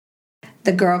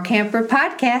The Girl Camper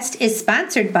podcast is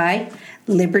sponsored by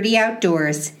Liberty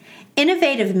Outdoors,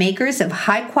 innovative makers of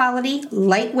high-quality,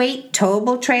 lightweight,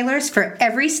 towable trailers for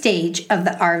every stage of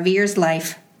the RVer's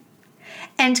life.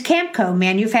 And Camco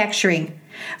Manufacturing.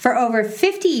 For over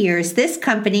 50 years, this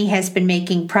company has been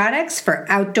making products for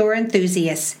outdoor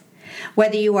enthusiasts.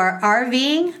 Whether you are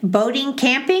RVing, boating,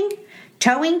 camping,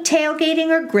 towing, tailgating,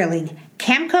 or grilling,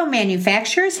 Camco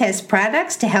Manufacturers has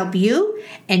products to help you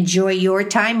enjoy your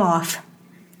time off.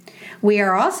 We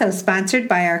are also sponsored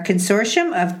by our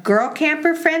consortium of girl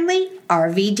camper-friendly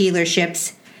RV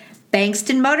dealerships.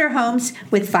 Bankston Motorhomes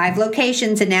with 5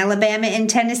 locations in Alabama and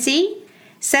Tennessee,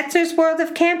 Setzer's World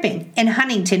of Camping in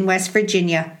Huntington, West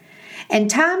Virginia, and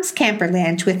Tom's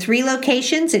Camperland with 3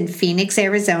 locations in Phoenix,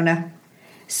 Arizona.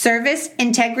 Service,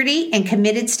 integrity, and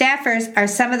committed staffers are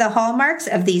some of the hallmarks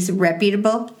of these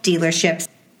reputable dealerships.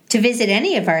 To visit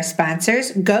any of our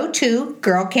sponsors, go to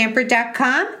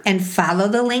girlcamper.com and follow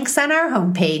the links on our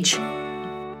homepage.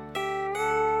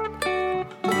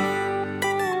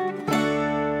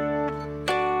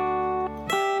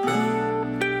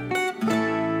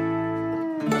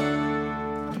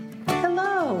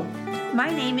 Hello, my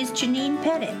name is Janine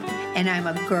Pettit, and I'm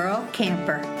a girl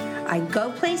camper. I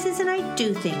go places and I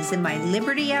do things in my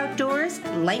Liberty Outdoors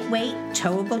lightweight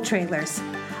towable trailers.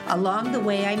 Along the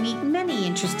way, I meet many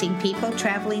interesting people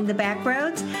traveling the back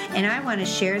roads, and I want to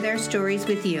share their stories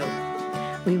with you.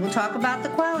 We will talk about the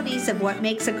qualities of what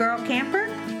makes a girl camper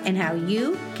and how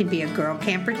you can be a girl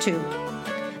camper too.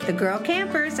 The girl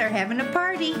campers are having a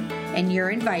party, and you're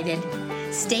invited.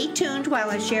 Stay tuned while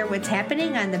I share what's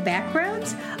happening on the back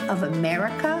roads of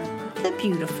America the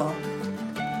Beautiful.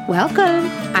 Welcome,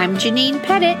 I'm Janine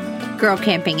Pettit, Girl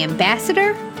Camping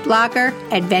Ambassador, blogger,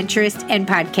 adventurist, and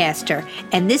podcaster.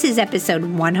 And this is episode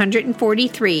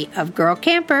 143 of Girl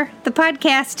Camper, the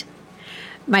podcast.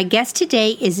 My guest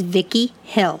today is Vicki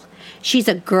Hill. She's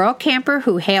a girl camper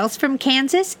who hails from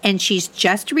Kansas, and she's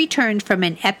just returned from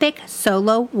an epic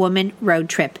solo woman road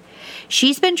trip.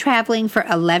 She's been traveling for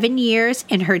 11 years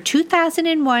in her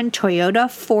 2001 Toyota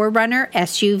 4Runner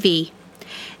SUV.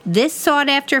 This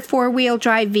sought-after four-wheel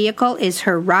drive vehicle is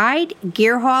her ride,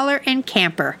 gear hauler, and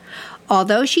camper.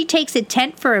 Although she takes a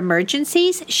tent for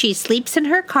emergencies, she sleeps in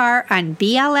her car on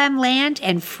BLM land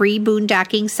and free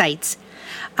boondocking sites.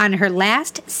 On her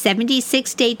last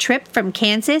 76-day trip from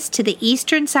Kansas to the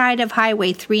eastern side of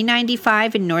Highway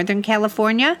 395 in Northern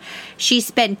California, she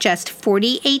spent just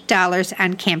 $48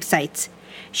 on campsites.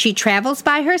 She travels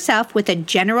by herself with a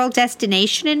general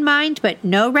destination in mind, but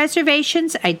no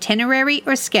reservations, itinerary,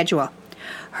 or schedule.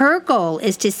 Her goal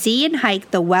is to see and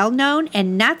hike the well-known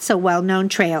and not-so-well-known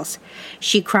trails.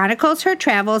 She chronicles her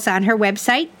travels on her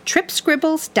website,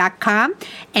 tripscribbles.com,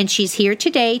 and she's here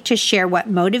today to share what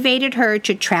motivated her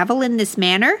to travel in this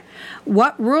manner,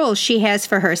 what rules she has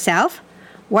for herself,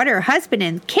 what her husband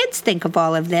and kids think of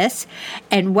all of this,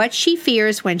 and what she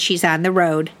fears when she's on the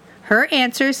road. Her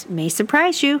answers may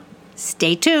surprise you.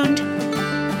 Stay tuned.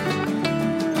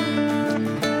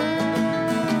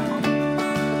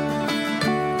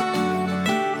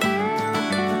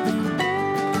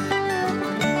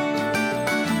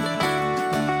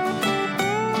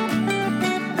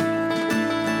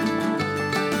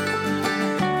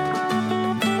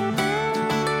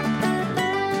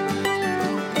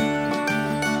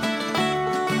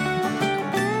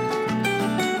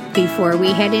 Before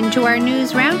we head into our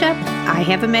news roundup, I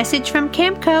have a message from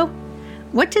Camco.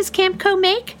 What does Camco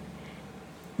make?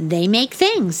 They make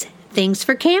things. Things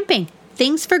for camping,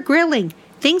 things for grilling,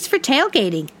 things for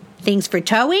tailgating, things for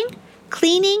towing,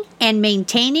 cleaning, and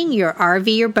maintaining your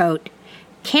RV or boat.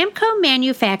 Camco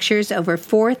manufactures over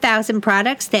 4,000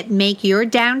 products that make your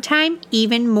downtime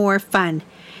even more fun.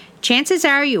 Chances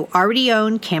are you already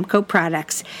own Camco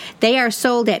products. They are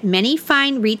sold at many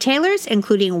fine retailers,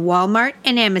 including Walmart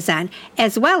and Amazon,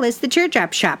 as well as the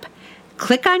Teardrop Shop.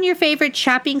 Click on your favorite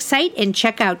shopping site and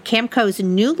check out Camco's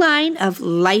new line of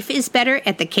Life is Better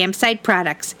at the Campsite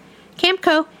products.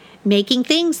 Camco, making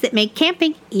things that make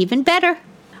camping even better.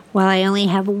 Well, I only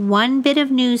have one bit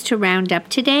of news to round up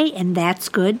today, and that's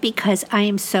good because I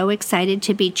am so excited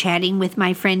to be chatting with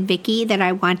my friend Vicki that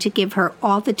I want to give her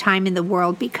all the time in the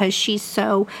world because she's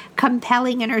so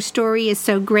compelling and her story is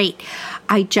so great.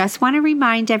 I just want to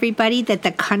remind everybody that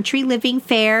the Country Living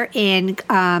Fair in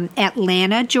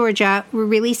Atlanta, Georgia,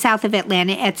 really south of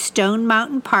Atlanta, at Stone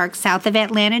Mountain Park, south of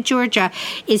Atlanta, Georgia,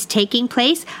 is taking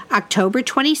place October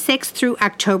 26th through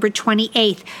October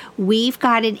 28th. We've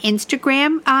got an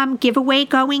Instagram giveaway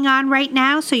going on right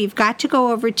now, so you've got to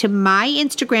go over to my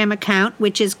Instagram account,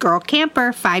 which is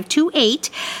girlcamper528.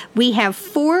 We have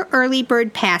 4 early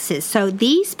bird passes, so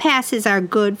these passes are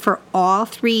good for all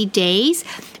 3 days.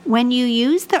 When you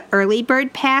use the early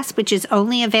bird pass, which is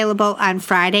only available on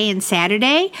Friday and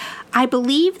Saturday, I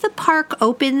believe the park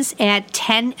opens at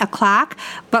 10 o'clock,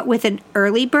 but with an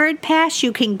early bird pass,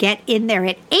 you can get in there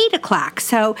at 8 o'clock.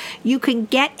 So you can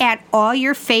get at all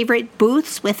your favorite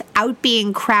booths without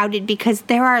being crowded, because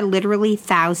there are literally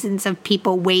thousands of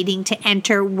people waiting to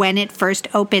enter when it first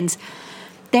opens.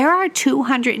 There are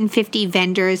 250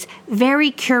 vendors,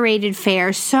 very curated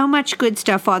fair, so much good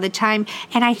stuff all the time.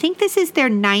 And I think this is their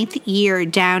 9th year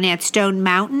down at Stone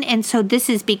Mountain. And so this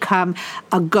has become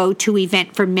a go-to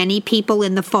event for many people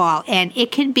in the fall. And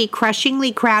it can be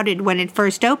crushingly crowded when it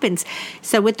first opens.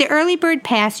 So with the early bird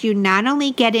pass, you not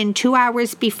only get in 2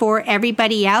 hours before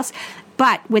everybody else,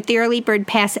 but with the early bird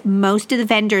pass, most of the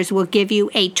vendors will give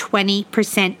you a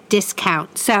 20%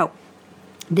 discount. So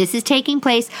this is taking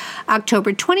place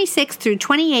October 26th through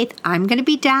 28th. I'm going to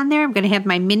be down there. I'm going to have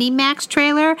my Mini Max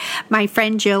trailer. My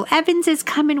friend Jill Evans is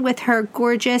coming with her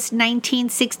gorgeous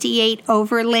 1968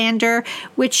 Overlander,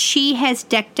 which she has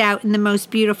decked out in the most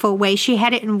beautiful way. She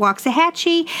had it in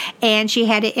Waxahachie, and she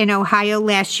had it in Ohio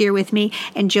last year with me,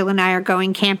 and Jill and I are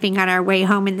going camping on our way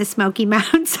home in the Smoky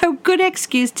Mountains. So good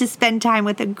excuse to spend time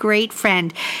with a great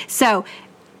friend. So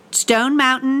Stone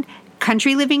Mountain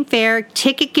Country Living Fair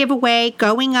ticket giveaway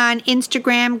going on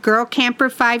Instagram,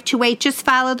 girlcamper528. Just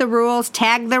follow the rules,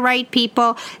 tag the right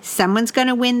people. Someone's going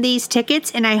to win these tickets,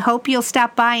 and I hope you'll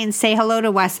stop by and say hello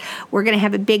to us. We're going to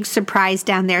have a big surprise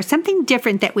down there, something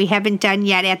different that we haven't done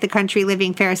yet at the Country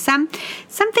Living Fair.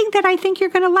 Something that I think you're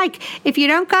going to like. If you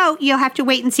don't go, you'll have to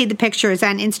wait and see the pictures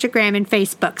on Instagram and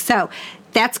Facebook. So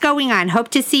that's going on. Hope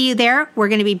to see you there. We're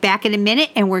going to be back in a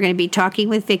minute, and we're going to be talking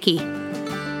with Vicki.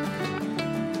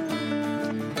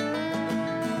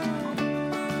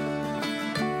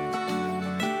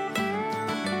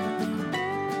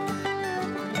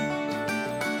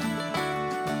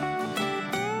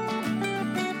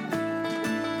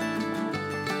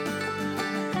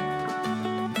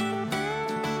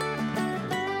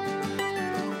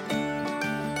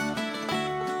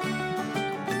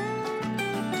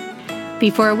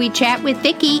 Before we chat with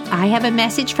Vicki, I have a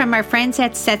message from our friends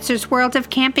at Setzer's World of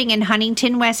Camping in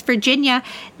Huntington, West Virginia.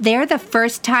 They're the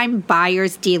first-time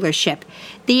buyers dealership.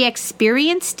 The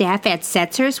experienced staff at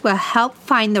Setzer's will help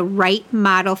find the right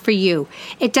model for you.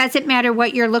 It doesn't matter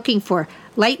what you're looking for.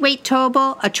 Lightweight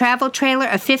towable, a travel trailer,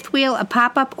 a fifth wheel, a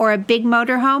pop-up, or a big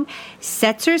motorhome,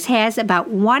 Setzer's has about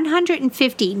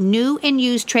 150 new and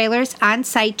used trailers on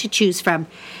site to choose from.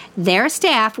 Their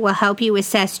staff will help you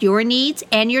assess your needs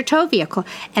and your tow vehicle,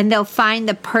 and they'll find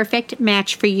the perfect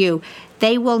match for you.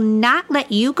 They will not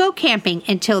let you go camping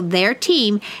until their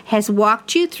team has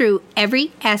walked you through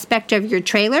every aspect of your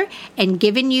trailer and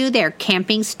given you their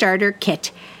camping starter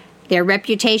kit. Their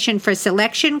reputation for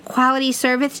selection, quality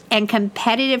service, and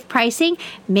competitive pricing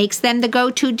makes them the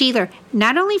go-to dealer,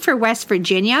 not only for West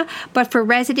Virginia, but for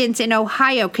residents in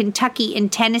Ohio, Kentucky,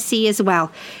 and Tennessee as well.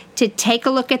 To take a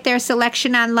look at their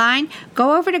selection online,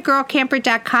 go over to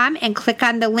girlcamper.com and click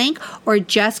on the link, or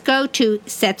just go to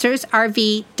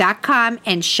setzersrv.com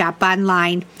and shop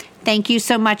online. Thank you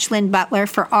so much, Lynn Butler,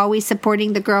 for always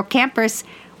supporting the Girl Campers.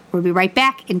 We'll be right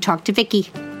back and talk to Vicki.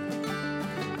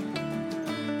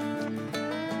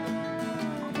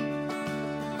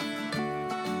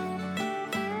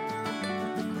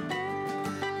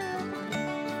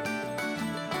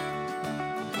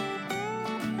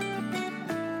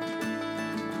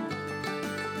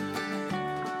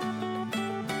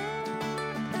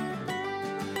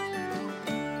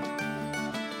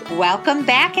 Welcome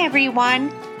back,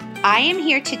 everyone. I am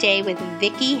here today with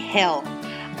Vicki Hill.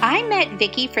 I met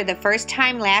Vicki for the first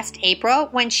time last April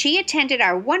when she attended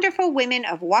our wonderful Women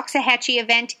of Waxahachie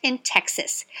event in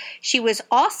Texas. She was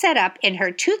all set up in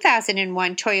her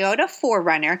 2001 Toyota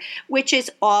 4Runner, which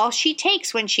is all she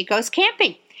takes when she goes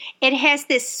camping. It has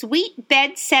this sweet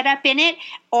bed set up in it.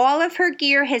 All of her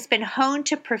gear has been honed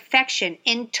to perfection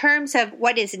in terms of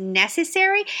what is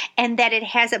necessary, and that it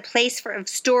has a place for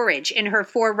storage in her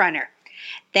 4Runner.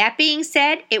 That being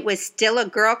said, it was still a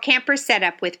girl camper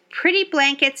setup with pretty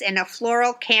blankets and a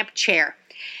floral camp chair.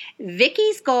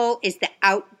 Vicki's goal is the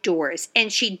outdoors,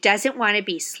 and she doesn't want to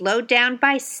be slowed down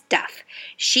by stuff.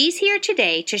 She's here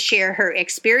today to share her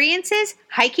experiences,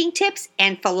 hiking tips,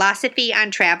 and philosophy on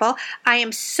travel. I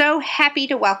am so happy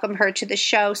to welcome her to the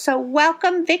show. So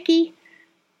welcome, Vicki.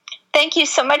 Thank you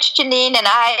so much, Janine, and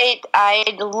I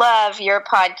love your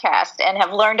podcast and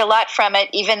have learned a lot from it.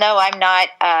 Even though I'm not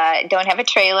don't have a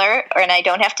trailer and I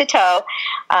don't have to tow,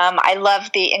 I love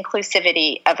the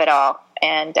inclusivity of it all,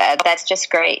 and that's just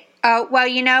great. Oh, well,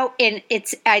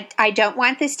 I don't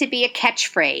want this to be a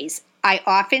catchphrase. I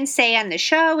often say on the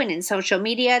show and in social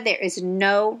media, there is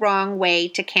no wrong way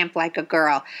to camp like a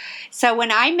girl. So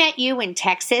when I met you in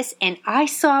Texas and I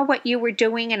saw what you were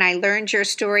doing and I learned your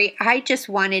story, I just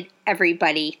wanted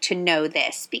everybody to know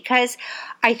this because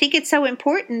I think it's so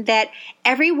important that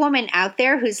every woman out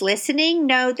there who's listening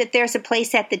know that there's a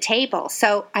place at the table.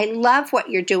 So I love what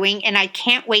you're doing and I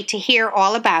can't wait to hear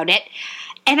all about it.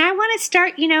 And I want to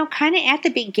start, kind of at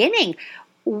the beginning.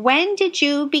 When did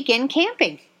you begin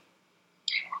camping?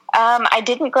 I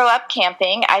didn't grow up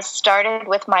camping. I started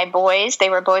with my boys. They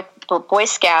were both Boy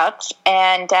Scouts,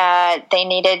 and they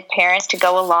needed parents to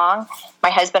go along. My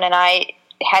husband and I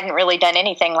hadn't really done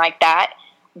anything like that,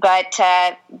 but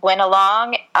went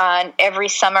along every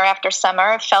summer after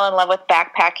summer, fell in love with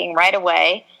backpacking right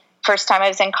away. First time I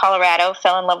was in Colorado,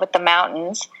 fell in love with the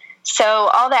mountains. So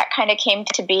all that kind of came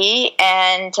to be,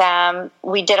 and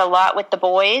we did a lot with the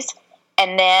boys.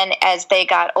 And then as they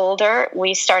got older,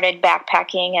 we started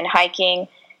backpacking and hiking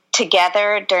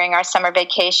together during our summer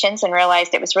vacations and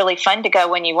realized it was really fun to go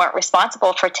when you weren't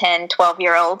responsible for 10,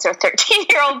 12-year-olds or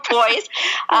 13-year-old boys.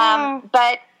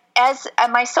 But as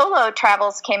my solo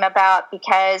travels came about,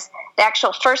 because the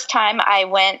actual first time I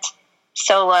went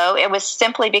solo, it was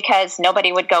simply because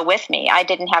nobody would go with me. I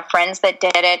didn't have friends that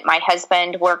did it. My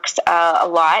husband works a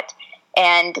lot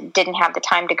and didn't have the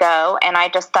time to go. And I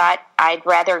just thought I'd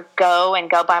rather go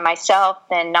by myself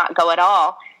than not go at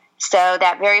all. So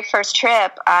that very first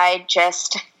trip, I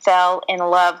just fell in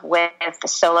love with the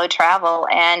solo travel.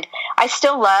 And I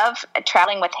still love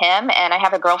traveling with him. And I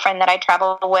have a girlfriend that I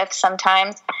travel with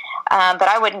sometimes. But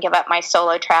I wouldn't give up my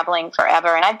solo traveling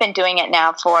forever. And I've been doing it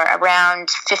now for around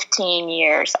 15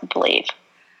 years, I believe.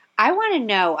 I want to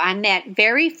know, on that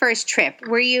very first trip,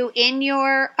 were you in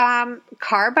your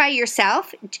car by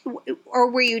yourself, or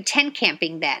were you tent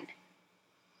camping then?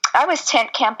 I was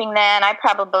tent camping then. I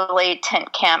probably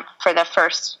tent camped for the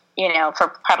first,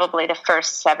 for probably the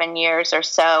first 7 years or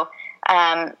so,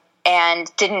 and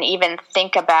didn't even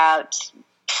think about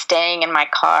staying in my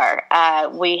car.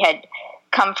 We had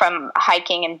come from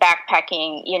hiking and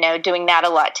backpacking, doing that a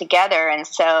lot together, and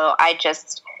so I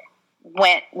just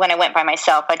when I went by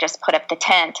myself, I just put up the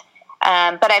tent.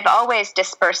 But I've always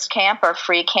dispersed camp or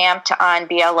free camped on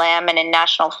BLM and in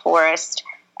National Forest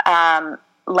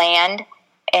land.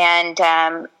 And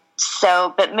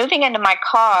but moving into my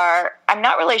car, I'm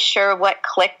not really sure what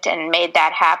clicked and made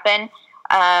that happen.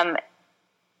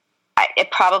 It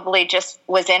probably just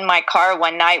was in my car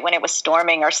one night when it was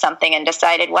storming or something and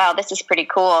decided, wow, this is pretty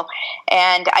cool.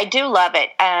 And I do love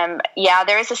it.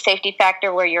 There is a safety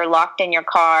factor where you're locked in your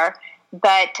car.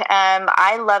 But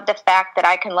I love the fact that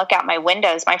I can look out my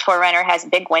windows. My 4Runner has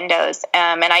big windows,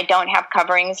 and I don't have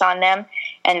coverings on them.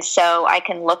 And so I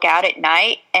can look out at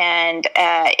night, and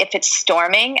if it's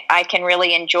storming, I can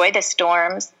really enjoy the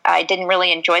storms. I didn't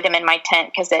really enjoy them in my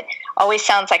tent because it always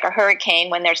sounds like a hurricane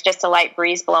when there's just a light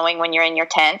breeze blowing when you're in your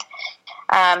tent.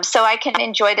 So I can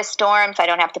enjoy the storms. I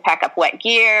don't have to pack up wet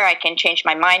gear. I can change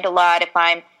my mind a lot if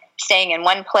I'm staying in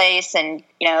one place and,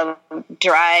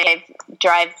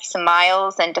 drive some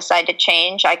miles and decide to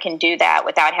change. I can do that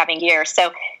without having gear.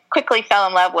 So quickly fell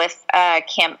in love with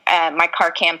my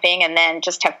car camping, and then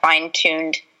just have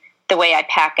fine-tuned the way I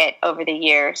pack it over the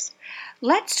years.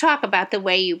 Let's talk about the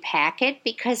way you pack it,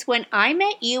 because when I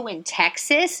met you in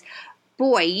Texas,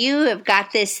 boy, you have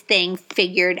got this thing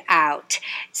figured out.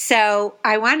 So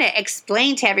I want to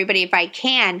explain to everybody, if I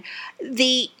can,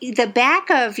 the back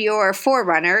of your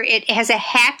 4Runner, it has a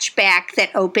hatchback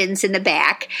that opens in the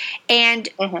back. And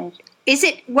I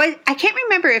can't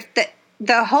remember if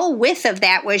the whole width of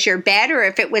that was your bed or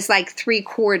if it was like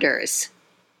 3/4.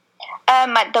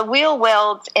 The wheel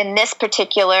wells in this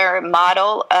particular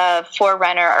model of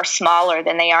 4Runner are smaller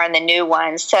than they are in the new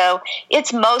ones. So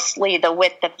it's mostly the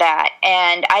width of that.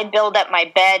 And I build up my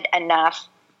bed enough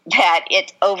that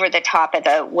it's over the top of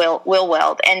the wheel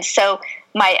weld. And so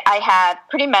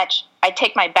I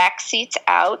take my back seats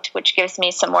out, which gives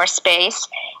me some more space.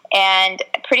 And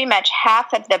pretty much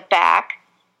half of the back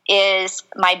is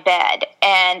my bed.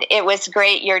 And it was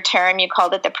great, your term, you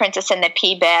called it the Princess in the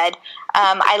Pea bed.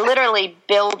 I literally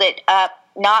build it up,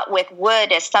 not with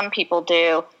wood as some people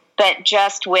do, but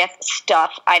just with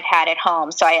stuff I've had at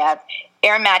home. So I have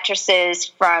air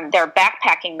mattresses they're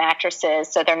backpacking mattresses,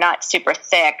 so they're not super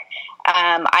thick.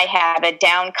 I have a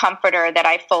down comforter that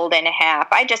I fold in half.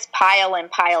 I just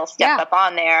pile stuff up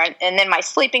on there. And then my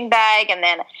sleeping bag, and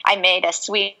then I made a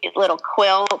sweet little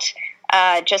quilt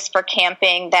just for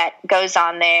camping that goes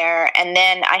on there. And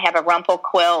then I have a rumple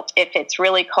quilt if it's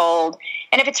really cold.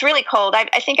 And if it's really cold,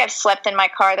 I think I've slept in my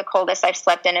car. The coldest I've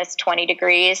slept in is 20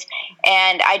 degrees.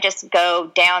 And I just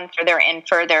go down further and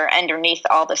further underneath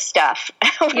all the stuff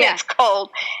when it's cold.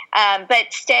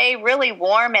 But stay really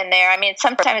warm in there. I mean,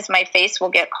 sometimes my face will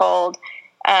get cold,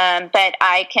 but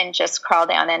I can just crawl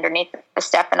down underneath the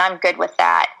stuff, and I'm good with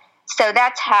that. So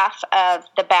that's half of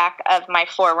the back of my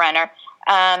 4Runner.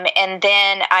 And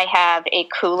then I have a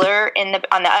cooler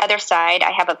on the other side.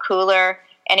 I have a cooler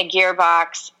and a gear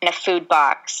box and a food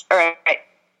box, or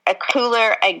a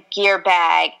cooler, a gear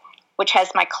bag, which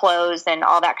has my clothes and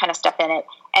all that kind of stuff in it.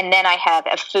 And then I have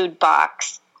a food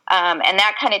box. And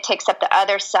that kind of takes up the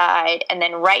other side. And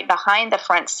then right behind the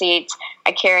front seats,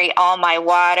 I carry all my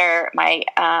water, my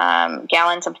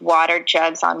gallons of water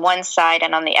jugs on one side.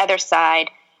 And on the other side,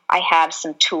 I have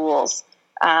some tools.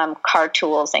 Car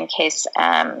tools in case,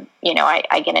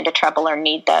 I get into trouble or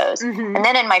need those. Mm-hmm. And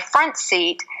then in my front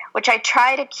seat, which I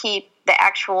try to keep the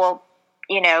actual,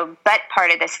 butt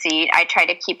part of the seat, I try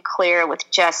to keep clear with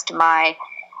just my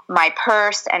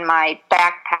purse and my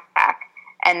backpack.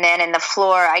 And then in the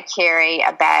floor, I carry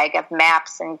a bag of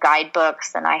maps and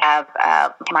guidebooks, and I have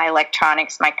my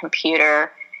electronics, my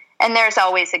computer. And there's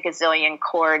always a gazillion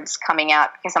cords coming out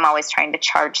because I'm always trying to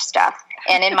charge stuff.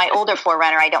 And in my older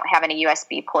 4Runner, I don't have any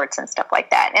USB ports and stuff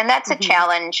like that. And that's a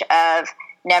challenge of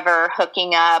never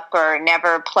hooking up or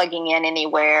never plugging in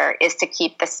anywhere, is to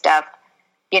keep the stuff,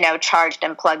 charged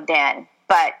and plugged in.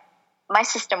 But my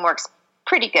system works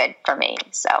pretty good for me.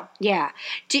 So yeah.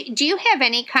 Do you have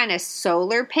any kind of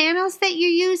solar panels that you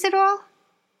use at all?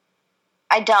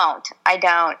 I don't.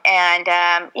 And,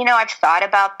 I've thought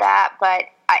about that, but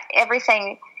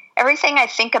everything I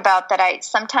think about that I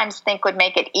sometimes think would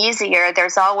make it easier,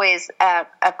 there's always a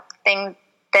thing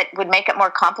that would make it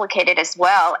more complicated as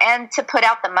well. And to put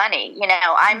out the money,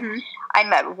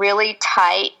 I'm a really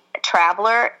tight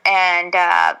traveler, and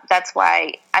that's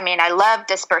why, I love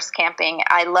dispersed camping.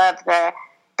 I love the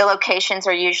locations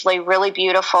are usually really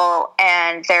beautiful,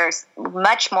 and there's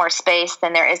much more space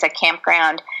than there is a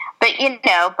campground. But,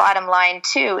 bottom line,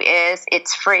 too, is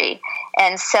it's free.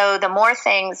 And so the more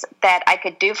things that I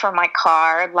could do for my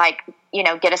car, like,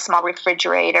 get a small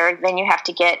refrigerator, then you have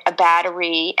to get a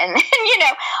battery. And then,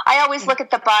 I always look at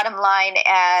the bottom line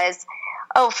as,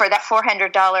 for that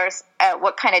 $400,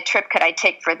 what kind of trip could I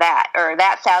take for that? Or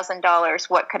that $1,000,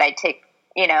 what could I take,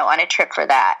 on a trip for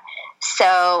that?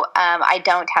 So I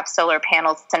don't have solar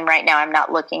panels, and right now I'm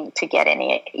not looking to get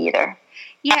any either.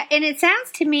 Yeah, and it sounds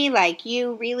to me like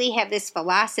you really have this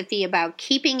philosophy about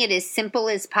keeping it as simple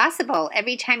as possible.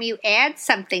 Every time you add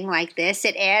something like this,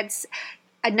 it adds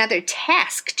another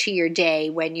task to your day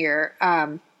when you're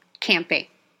camping.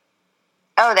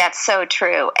 Oh, that's so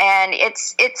true. And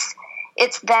it's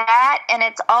that, and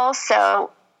it's also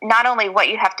not only what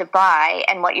you have to buy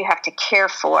and what you have to care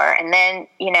for, and then,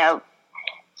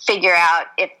 figure out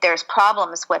if there's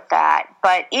problems with that,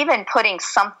 but even putting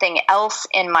something else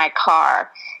in my car,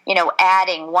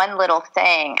 adding one little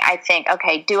thing, I think,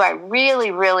 okay, do I really,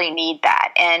 really need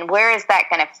that? And where is that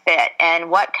going to fit?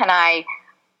 And what can I,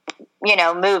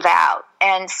 move out?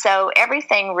 And so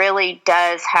everything really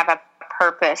does have a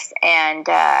purpose, and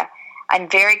I'm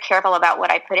very careful about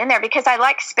what I put in there because I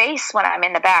like space when I'm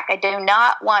in the back. I do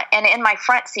not want, and in my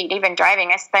front seat, even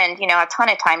driving, I spend, a ton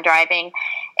of time driving,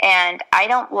 and I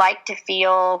don't like to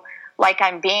feel like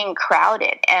I'm being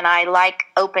crowded, and I like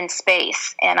open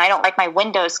space, and I don't like my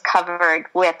windows covered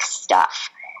with stuff.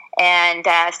 And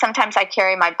sometimes I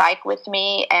carry my bike with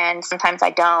me, and sometimes I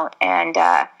don't. And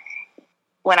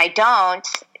when I don't,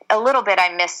 a little bit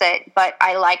I miss it, but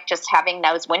I like just having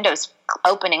those windows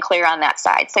open and clear on that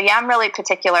side. So yeah, I'm really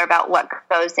particular about what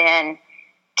goes in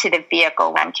to the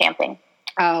vehicle when I'm camping.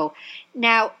 Oh,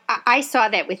 now I saw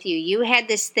that with you. You had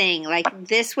this thing, like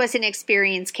this was an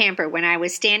experienced camper. When I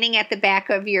was standing at the back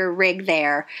of your rig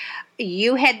there,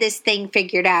 you had this thing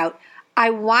figured out.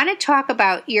 I want to talk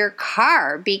about your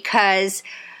car because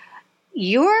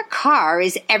your car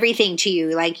is everything to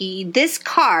you. Like this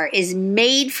car is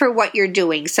made for what you're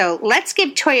doing. So let's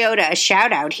give Toyota a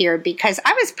shout out here because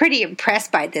I was pretty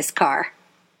impressed by this car.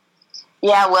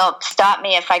 Yeah, well, stop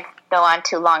me if I go on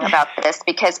too long about this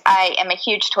because I am a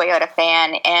huge Toyota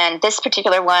fan, and this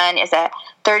particular one is a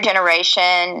third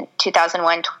generation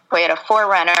 2001 Toyota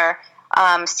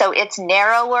 4Runner. So it's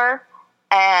narrower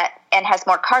and has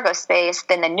more cargo space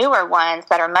than the newer ones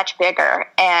that are much bigger.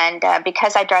 And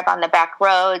because I drive on the back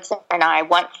roads and I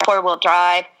want four-wheel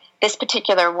drive, this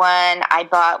particular one I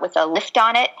bought with a lift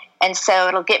on it, and so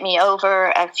it'll get me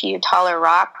over a few taller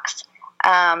rocks.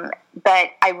 But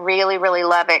I really, really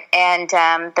love it. And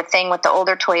the thing with the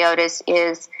older Toyotas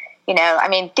is,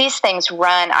 these things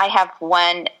run. I have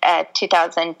one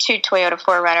 2002 Toyota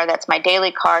 4Runner that's my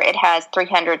daily car. It has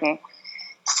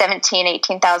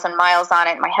 18,000 miles on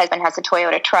it. My husband has a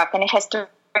Toyota truck, and it has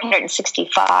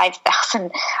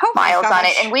 365,000 miles on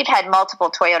it. And we've had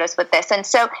multiple Toyotas with this. And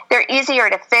so they're easier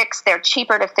to fix. They're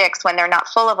cheaper to fix when they're not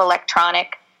full of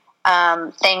electronic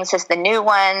things as the new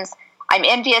ones. I'm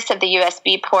envious of the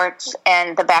USB ports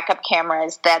and the backup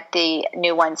cameras that the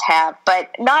new ones have, but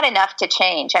not enough to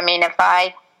change. If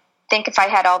I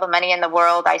had all the money in the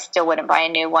world, I still wouldn't buy a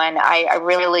new one. I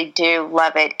really do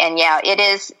love it. And yeah, it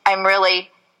is. I'm really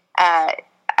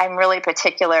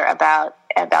particular about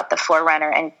the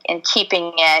 4Runner and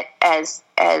keeping it as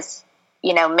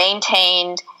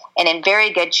maintained and in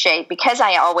very good shape, because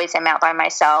I always am out by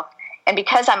myself and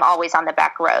because I'm always on the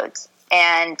back roads.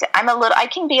 And I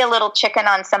can be a little chicken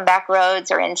on some back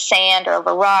roads or in sand or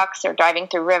over rocks or driving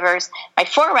through rivers. My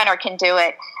 4Runner can do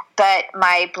it, but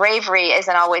my bravery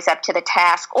isn't always up to the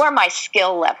task or my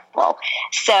skill level.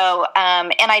 So,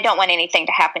 and I don't want anything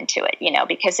to happen to it,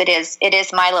 because it is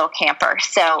my little camper.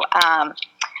 So,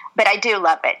 but I do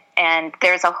love it. And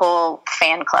there's a whole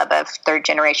fan club of third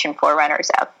generation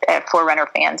 4Runner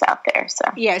fans out there. So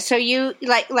yeah, so you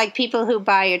like people who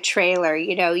buy a trailer,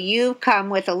 you come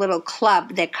with a little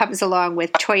club that comes along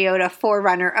with Toyota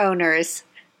 4Runner owners.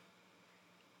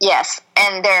 Yes,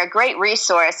 and they're a great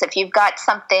resource if you've got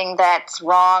something that's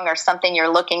wrong or something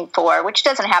you're looking for, which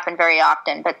doesn't happen very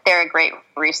often, but they're a great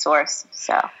resource.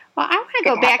 So. Well, I want to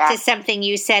go back to something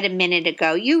you said a minute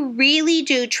ago. You really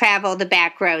do travel the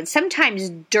back roads, sometimes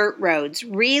dirt roads,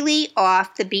 really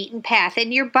off the beaten path,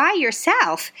 and you're by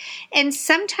yourself. And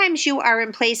sometimes you are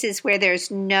in places where there's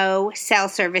no cell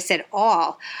service at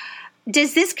all.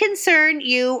 Does this concern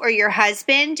you or your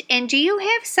husband? And do you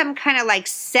have some kind of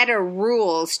set of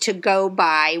rules to go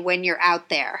by when you're out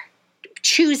there?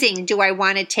 Choosing, do I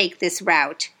want to take this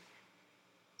route?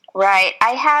 Right.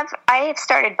 I have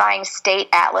started buying state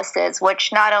atlases,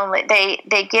 which not only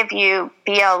they give you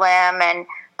BLM and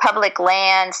public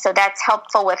lands, so that's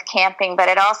helpful with camping, but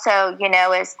it also,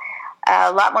 is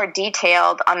a lot more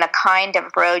detailed on the kind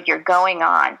of road you're going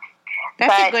on.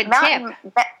 That's a good tip.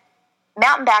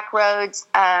 Mountain back roads,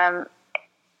 all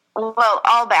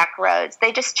back roads,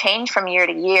 they just change from year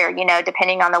to year,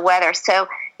 depending on the weather. So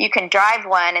you can drive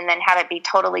one and then have it be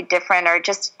totally different, or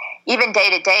just even day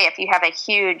to day, if you have a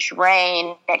huge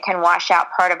rain, it can wash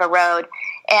out part of a road.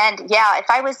 And yeah, if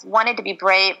I wanted to be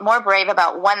more brave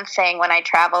about one thing when I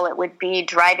travel, it would be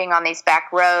driving on these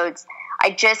back roads.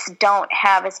 I just don't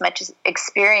have as much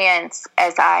experience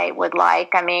as I would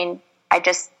like. I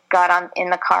just got in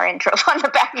the car and drove on the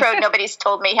back road. Nobody's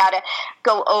told me how to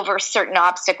go over certain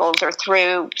obstacles or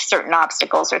through certain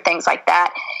obstacles or things like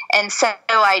that. And so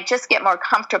I just get more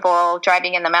comfortable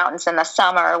driving in the mountains in the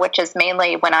summer, which is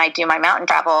mainly when I do my mountain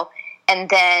travel. And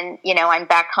then, I'm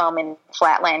back home in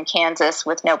Flatland, Kansas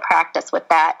with no practice with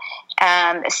that.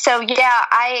 So yeah,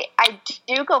 I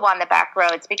do go on the back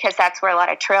roads because that's where a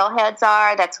lot of trailheads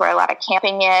are. That's where a lot of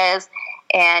camping is.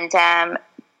 And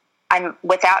I'm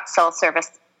without cell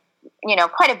service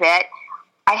quite a bit.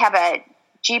 I have a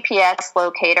GPS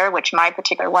locator, which my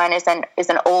particular one is an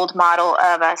old model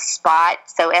of a Spot.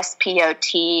 So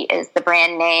SPOT is the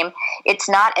brand name. It's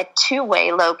not a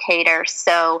two-way locator,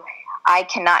 so I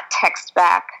cannot text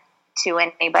back to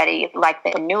anybody like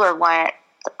the newer ones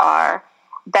are.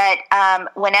 But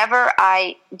whenever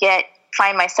I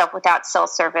find myself without cell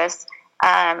service,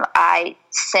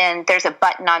 there's a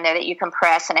button on there that you can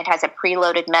press, and it has a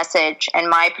preloaded message, and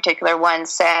my particular one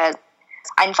says,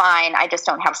 I'm fine, I just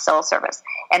don't have cell service.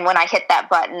 And when I hit that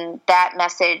button, that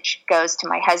message goes to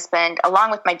my husband along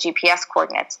with my GPS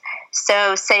coordinates.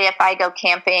 So say if I go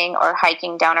camping or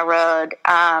hiking down a road,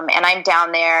 and I'm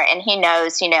down there and he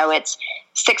knows, it's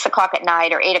 6 o'clock at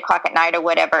night or 8 o'clock at night or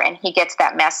whatever, and he gets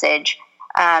that message,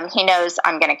 he knows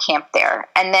I'm going to camp there.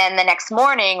 And then the next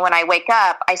morning when I wake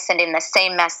up, I send him the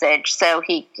same message. So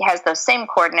he has those same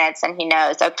coordinates and he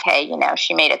knows, okay,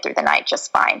 she made it through the night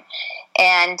just fine.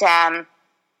 And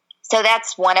so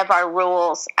that's one of our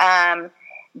rules,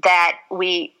 that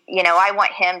I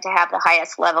want him to have the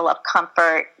highest level of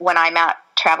comfort when I'm out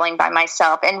traveling by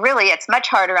myself. And really, it's much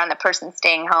harder on the person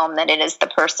staying home than it is the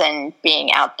person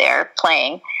being out there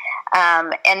playing.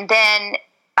 And then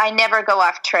I never go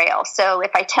off trail. So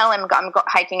if I tell him I'm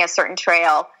hiking a certain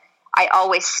trail, I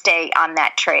always stay on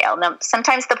that trail. Now,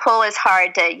 sometimes the pull is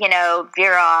hard to,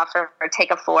 veer off or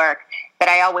take a fork, but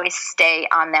I always stay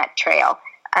on that trail.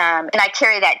 And I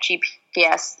carry that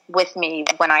GPS with me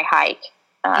when I hike.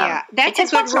 That's a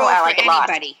good rule for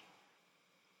anybody.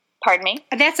 Pardon me?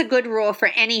 That's a good rule for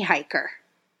any hiker.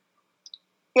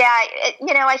 Yeah,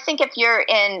 I think if you're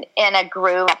in a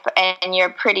group and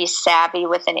you're pretty savvy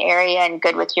with an area and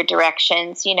good with your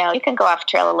directions, you can go off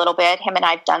trail a little bit. Him and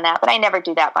I've done that, but I never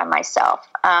do that by myself.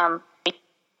 I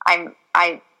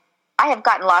have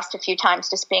gotten lost a few times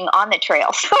just being on the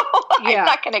trail, so I'm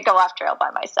not going to go off trail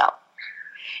by myself.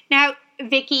 Now,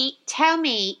 Vicki, tell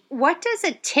me, what does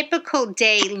a typical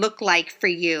day look like for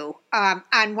you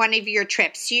on one of your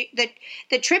trips?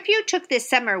 The trip you took this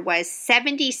summer was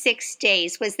 76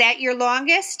 days. Was that your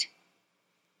longest?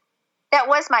 That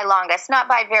was my longest. Not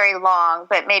by very long,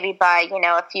 but maybe by,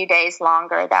 a few days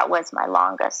longer. That was my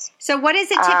longest. So what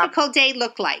does a typical day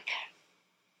look like?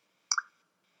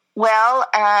 Well,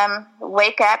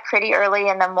 wake up pretty early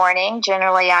in the morning.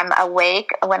 Generally, I'm awake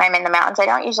when I'm in the mountains. I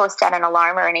don't usually set an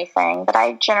alarm or anything, but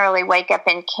I generally wake up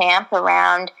in camp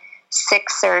around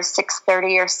 6 or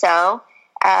 6:30 or so,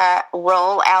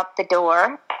 roll out the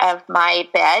door of my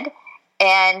bed,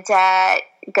 and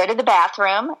go to the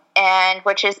bathroom, and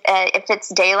which is, if it's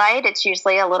daylight, it's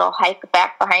usually a little hike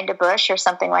back behind a bush or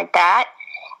something like that.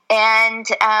 And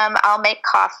I'll make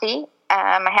coffee.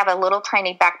 I have a little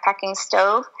tiny backpacking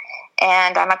stove,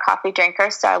 and I'm a coffee drinker,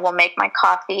 so I will make my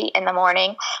coffee in the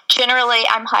morning. Generally,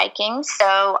 I'm hiking,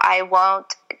 so I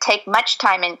won't take much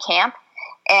time in camp,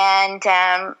 and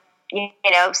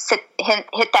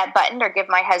hit that button or give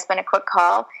my husband a quick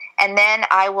call, and then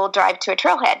I will drive to a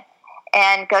trailhead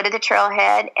and go to the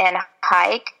trailhead and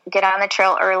hike, get on the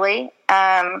trail early.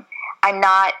 I'm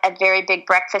not a very big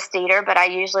breakfast eater, but I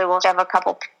usually will shove a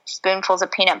couple spoonfuls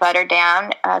of peanut butter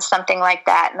down, something like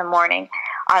that in the morning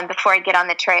before I get on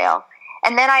the trail.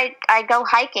 And then I go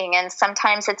hiking, and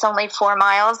sometimes it's only 4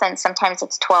 miles, and sometimes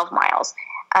it's 12 miles.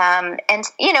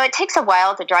 It takes a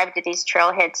while to drive to these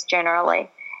trailheads generally.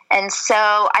 And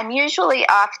so I'm usually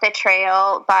off the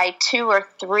trail by 2 or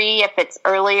 3 if it's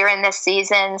earlier in the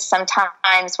season.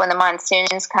 Sometimes when the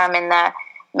monsoons come in the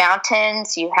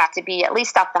mountains, you have to be at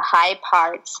least off the high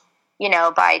parts,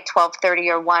 by 12:30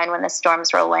 or 1 when the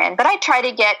storms roll in. But I try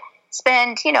to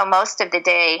spend most of the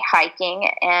day hiking,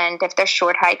 and if they're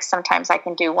short hikes, sometimes I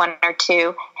can do 1 or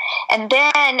 2. And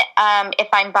then if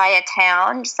I'm by a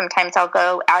town, sometimes I'll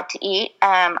go out to eat.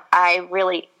 I'm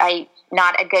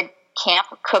not a good camp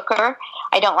cooker.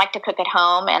 I don't like to cook at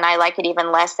home, and I like it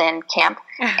even less in camp.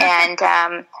 And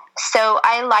so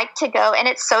I like to go, and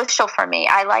it's social for me.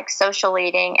 I like social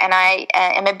eating, and I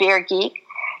am a beer geek.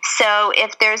 So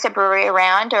if there's a brewery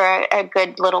around or a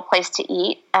good little place to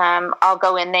eat, I'll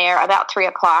go in there about 3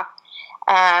 o'clock,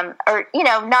 way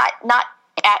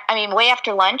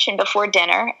after lunch and before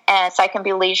dinner, so I can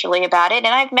be leisurely about it.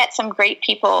 And I've met some great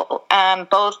people,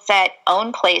 both that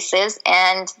own places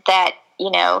and that,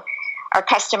 are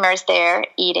customers there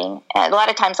eating. A lot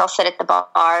of times I'll sit at the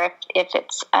bar if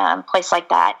it's a place like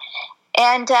that,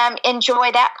 and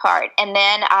enjoy that part. And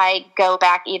then I go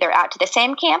back either out to the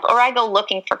same camp or I go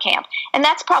looking for camp. And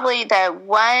that's probably the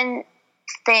one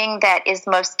thing that is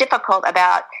most difficult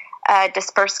about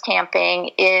dispersed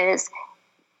camping is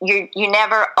you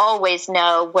never always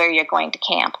know where you're going to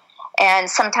camp. And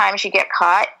sometimes you get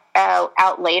caught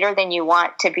out later than you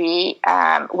want to be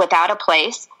without a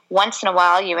place. Once in a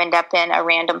while, you end up in a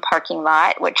random parking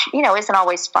lot, which, isn't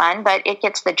always fun, but it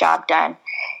gets the job done.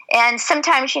 And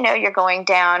sometimes, you're going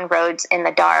down roads in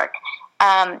the dark.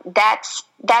 That's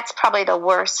probably the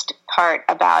worst part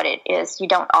about it is you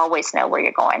don't always know where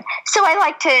you're going. So I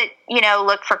like to,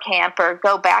 look for camp or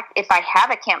go back. If I have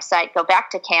a campsite, go back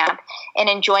to camp and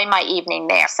enjoy my evening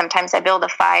there. Sometimes I build a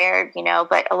fire,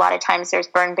 but a lot of times there's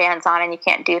burn bans on and you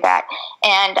can't do that.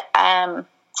 And,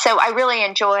 so I really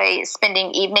enjoy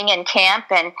spending evening in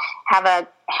camp and have a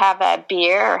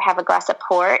beer or have a glass of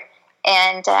port.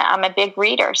 And I'm a big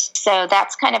reader, so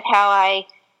that's kind of how I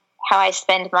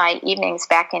spend my evenings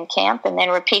back in camp, and then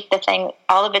repeat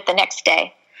all of it the next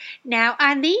day. Now,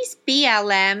 on these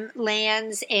BLM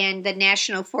lands and the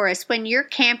national forest, when you're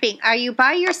camping, are you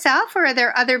by yourself or are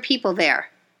there other people there?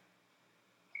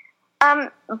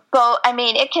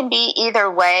 It can be either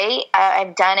way.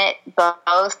 I've done it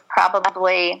both.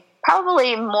 Probably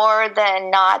more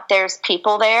than not, there's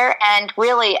people there. And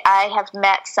really, I have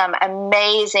met some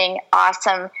amazing,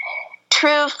 awesome,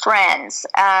 true friends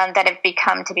that have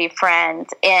become to be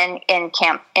friends in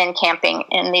camping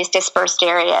in these dispersed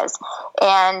areas.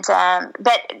 And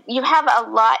but you have a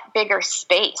lot bigger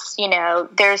space.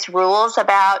 There's rules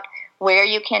about where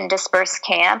you can disperse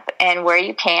camp and where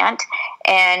you can't.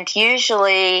 And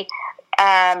usually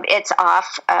it's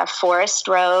off a forest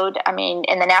road. I mean,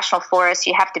 in the national forest,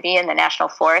 you have to be in the national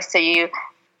forest. So you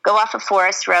go off a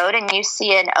forest road and you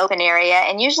see an open area.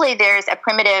 And usually there's a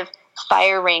primitive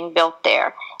fire ring built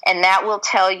there. And that will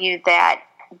tell you that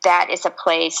that is a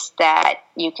place that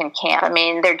you can camp. I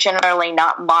mean, they're generally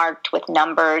not marked with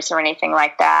numbers or anything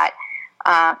like that.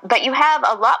 But you have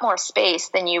a lot more space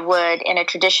than you would in a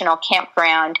traditional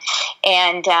campground.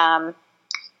 And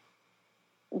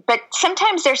but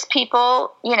sometimes there's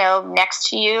people, next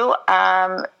to you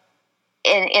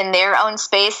in their own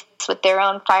space with their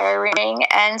own fire ring.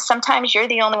 And sometimes you're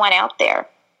the only one out there.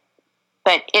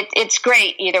 But it's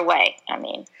great either way. I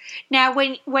mean, now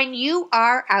when you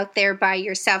are out there by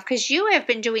yourself, because you have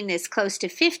been doing this close to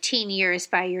 15 years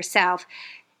by yourself,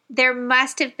 there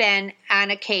must have been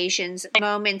on occasions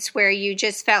moments where you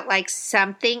just felt like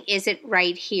something isn't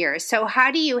right here. So how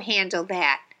do you handle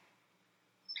that?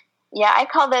 Yeah, I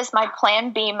call those my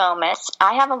Plan B moments.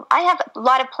 I have a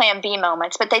lot of Plan B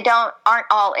moments, but they aren't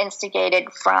all instigated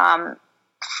from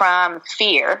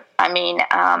fear. I mean,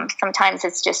 sometimes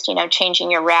it's just,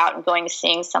 changing your route and going to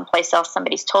seeing someplace else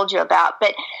somebody's told you about.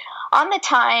 But on the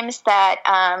times that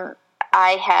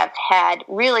I have had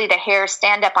really the hair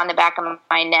stand up on the back of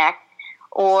my neck,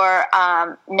 or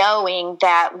knowing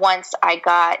that once I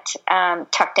got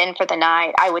tucked in for the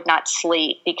night, I would not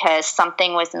sleep because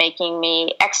something was making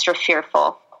me extra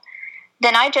fearful,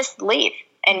 then I just leave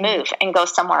and move and go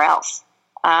somewhere else.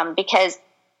 Because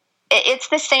it's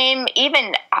the same,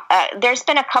 even there's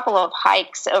been a couple of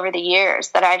hikes over the years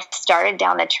that I've started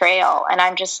down the trail, and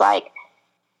I'm just like,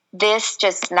 this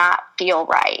does not feel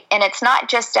right. And it's not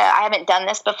just I haven't done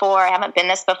this before, I haven't been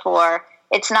this before.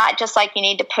 It's not just like you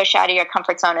need to push out of your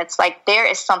comfort zone. It's like there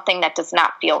is something that does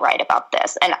not feel right about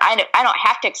this. And I don't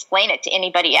have to explain it to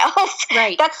anybody else.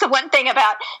 Right. That's the one thing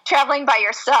about traveling by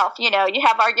yourself. You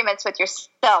have arguments with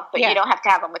yourself, but you don't have to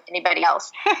have them with anybody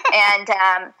else. And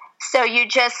so you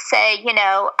just say,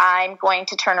 I'm going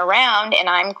to turn around and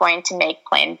I'm going to make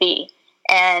Plan B.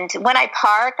 And when I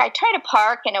park, I try to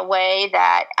park in a way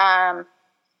that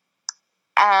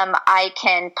I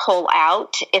can pull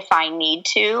out if I need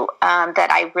to, that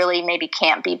I really maybe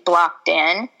can't be blocked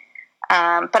in.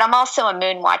 But I'm also a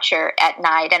moon watcher at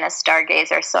night and a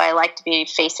stargazer, so I like to be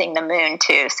facing the moon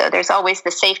too. So there's always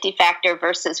the safety factor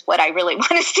versus what I really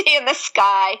want to see in the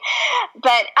sky.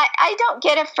 But I don't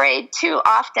get afraid too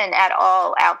often at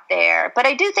all out there. But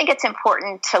I do think it's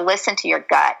important to listen to your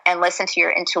gut and listen to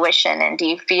your intuition. And do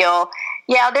you feel,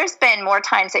 there's been more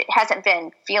times it hasn't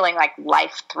been feeling like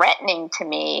life-threatening to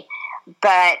me,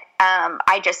 but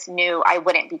I just knew I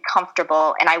wouldn't be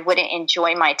comfortable and I wouldn't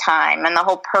enjoy my time. And the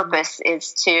whole purpose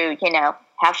is to,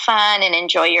 have fun and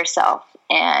enjoy yourself.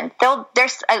 And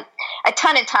there's a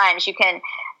ton of times you can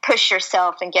push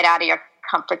yourself and get out of your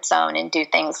comfort zone and do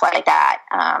things like that.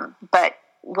 But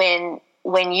when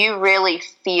you really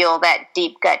feel that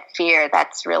deep gut fear,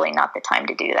 that's really not the time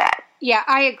to do that. Yeah,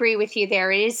 I agree with you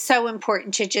there. It is so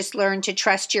important to just learn to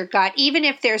trust your gut, even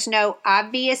if there's no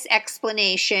obvious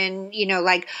explanation,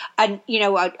 like a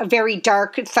very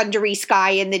dark, thundery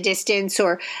sky in the distance,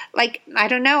 or like, I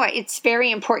don't know. It's very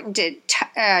important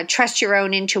to trust your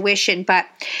own intuition. But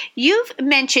you've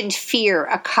mentioned fear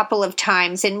a couple of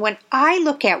times, and when I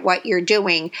look at what you're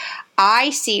doing,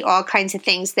 I see all kinds of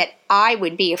things that I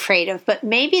would be afraid of, but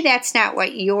maybe that's not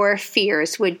what your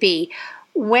fears would be.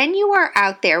 When you are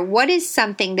out there, what is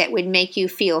something that would make you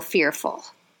feel fearful?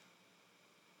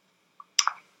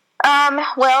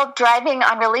 Well, driving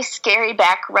on really scary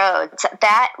back roads,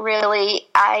 that really,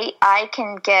 I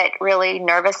can get really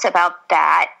nervous about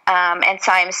that. And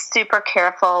so I'm super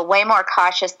careful, way more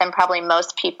cautious than probably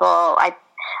most people. I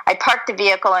parked the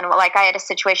vehicle, and like I had a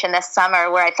situation this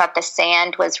summer where I thought the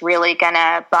sand was really going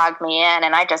to bog me in,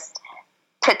 and I just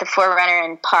put the 4Runner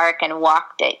in park and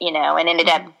walked it, and ended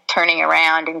up turning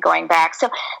around and going back. So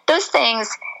those things,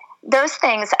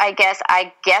 I guess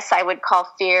I would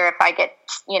call fear. If I get,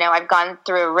 I've gone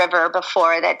through a river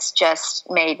before that's just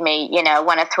made me,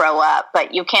 want to throw up,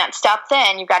 but you can't stop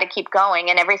then. You've got to keep going,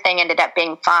 and everything ended up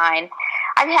being fine.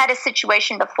 I've had a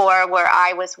situation before where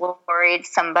I was worried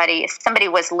somebody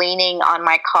was leaning on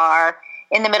my car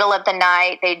in the middle of the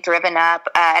night. They'd driven up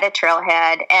at a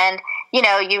trailhead, and,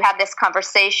 you have this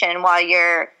conversation while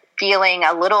you're feeling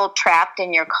a little trapped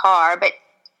in your car, but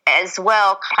as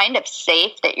well kind of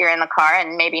safe that you're in the car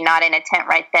and maybe not in a tent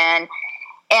right then.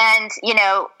 And,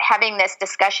 having this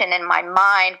discussion in my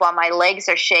mind while my legs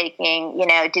are shaking,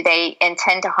 do they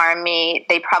intend to harm me?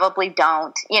 They probably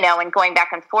don't, and going back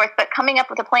and forth, but coming up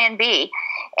with a plan B.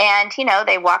 And,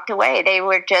 they walked away. They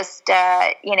were just,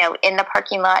 in the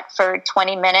parking lot for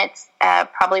 20 minutes,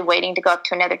 probably waiting to go up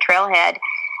to another trailhead.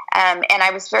 And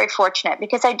I was very fortunate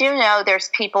because I do know there's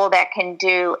people that can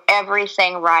do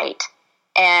everything right,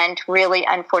 and really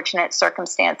unfortunate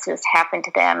circumstances happen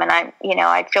to them. And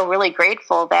I feel really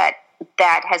grateful that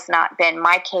that has not been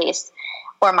my case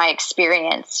or my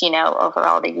experience, over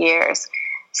all the years.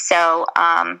 So,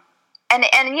 I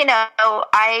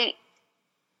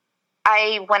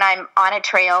when I'm on a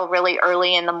trail really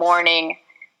early in the morning,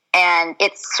 and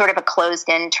it's sort of a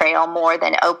closed-in trail more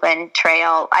than open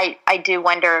trail, I do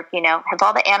wonder, have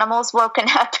all the animals woken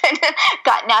up and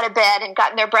gotten out of bed and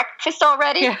gotten their breakfast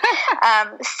already? Yeah.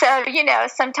 So,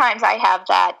 sometimes I have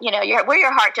that, where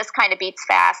your heart just kind of beats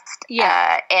fast,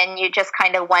 and you just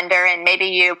kind of wonder, and maybe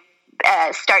you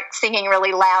start singing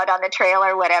really loud on the trail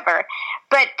or whatever.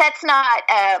 But that's not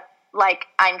like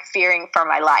I'm fearing for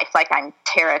my life, like I'm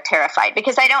terrified,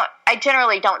 because I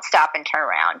generally don't stop and turn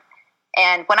around.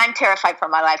 And when I'm terrified for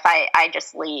my life, I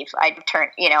just leave. I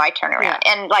turn around. Yeah.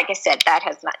 And like I said, that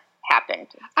has not happened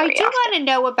very often. Want to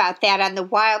know about that on the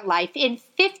wildlife. In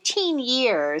 15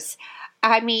 years,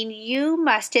 you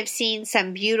must have seen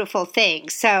some beautiful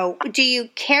things. So do you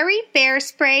carry bear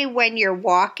spray when you're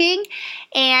walking?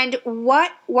 And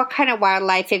what kind of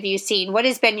wildlife have you seen? What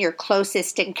has been your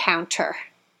closest encounter?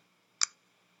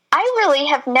 I really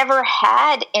have never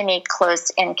had any close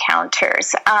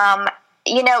encounters.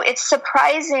 It's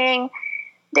surprising.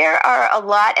 There are a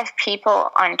lot of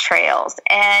people on trails,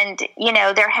 and,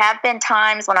 there have been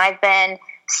times when I've been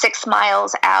 6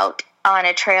 miles out on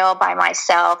a trail by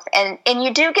myself, and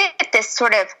you do get this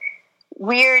sort of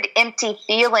weird, empty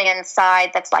feeling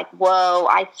inside that's like, whoa,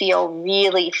 I feel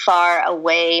really far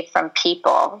away from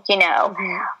people,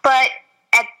 Mm-hmm. But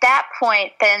at that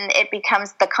point, then it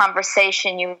becomes the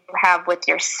conversation you have with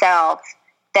yourself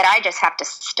that I just have to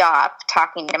stop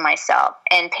talking to myself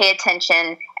and pay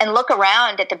attention and look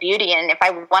around at the beauty. And if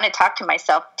I want to talk to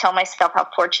myself, tell myself how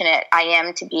fortunate I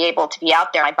am to be able to be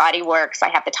out there. My body works. I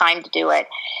have the time to do it.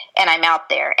 And I'm out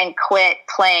there, and quit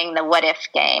playing the what if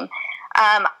game.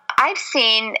 I've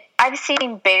seen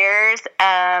bears,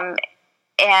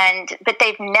 but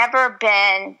they've never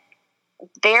been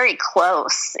very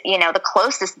close. The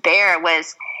closest bear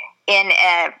was in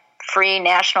a free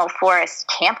national forest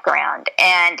campground,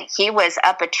 and he was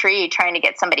up a tree trying to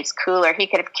get somebody's cooler. He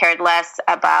could have cared less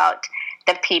about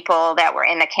the people that were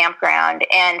in the campground.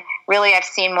 And really, I've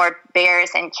seen more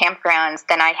bears in campgrounds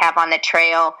than I have on the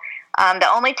trail. The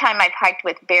only time I've hiked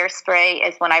with bear spray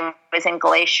is when I was in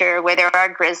Glacier, where there are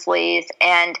grizzlies.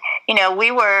 And,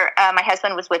 my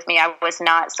husband was with me. I was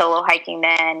not solo hiking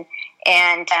then.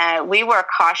 And we were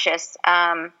cautious,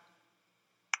 and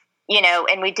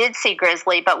we did see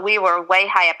grizzly, but we were way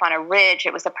high up on a ridge.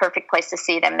 It was a perfect place to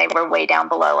see them. They were way down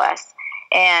below us.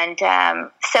 And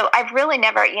so I've really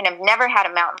never had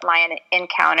a mountain lion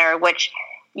encounter, which,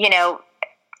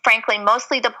 frankly,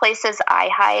 mostly the places I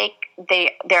hike,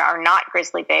 there are not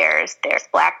grizzly bears. There's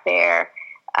black bear.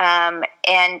 And,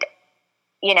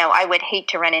 I would hate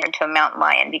to run into a mountain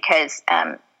lion because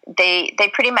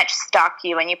they pretty much stalk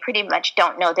you, and you pretty much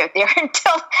don't know they're there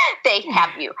until they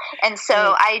have you. And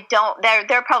so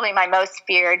they're probably my most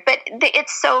feared, but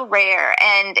it's so rare.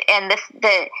 And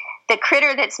the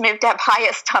critter that's moved up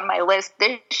highest on my list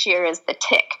this year is the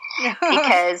tick,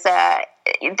 because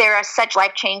there are such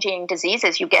life-changing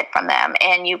diseases you get from them,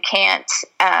 and you can't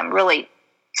really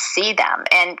see them.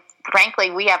 And frankly,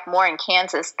 we have more in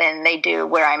Kansas than they do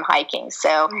where I'm hiking.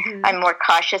 So I'm more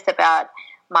cautious about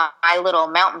my little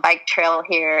mountain bike trail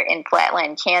here in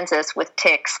Flatland, Kansas with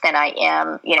ticks than I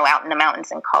am, out in the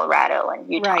mountains in Colorado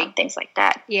and Utah and things like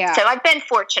that. Yeah. So I've been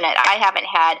fortunate. I haven't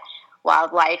had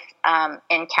wildlife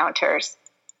encounters.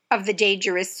 Of the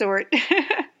dangerous sort.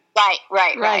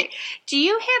 Right. Do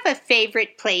you have a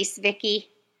favorite place, Vicki?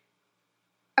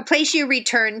 A place you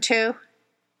return to?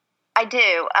 I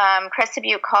do. Crested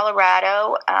Butte,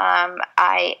 Colorado.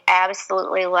 I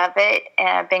absolutely love it. And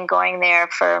I've been going there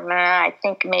for, I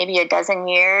think, maybe a dozen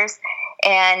years.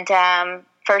 And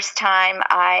first time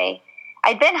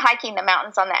I'd been hiking the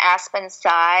mountains on the Aspen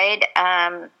side,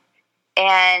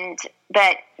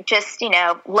 but just,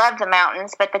 love the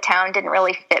mountains, but the town didn't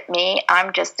really fit me.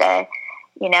 I'm just a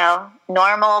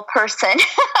normal person.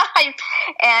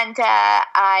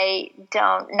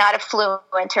 Not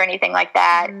affluent or anything like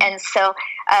that. Mm-hmm. And so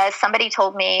somebody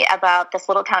told me about this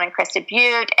little town in Crested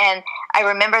Butte. And I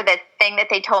remember the thing that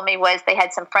they told me was they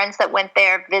had some friends that went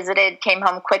there, visited, came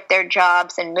home, quit their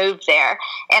jobs, and moved there.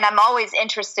 And I'm always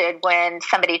interested when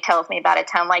somebody tells me about a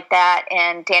town like that.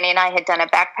 And Danny and I had done a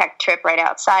backpack trip right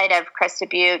outside of Crested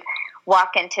Butte,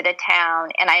 walk into the town,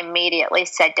 and I immediately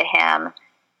said to him,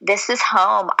 "This is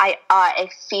home. I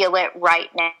feel it right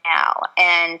now."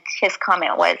 And his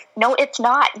comment was, "No, it's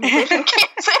not. You live in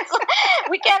Kansas.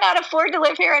 We cannot afford to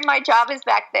live here, and my job is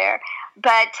back there."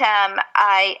 But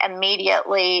I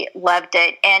immediately loved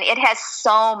it, and it has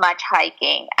so much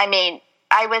hiking. I mean,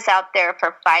 I was out there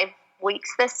for 5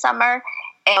 weeks this summer,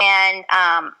 and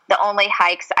the only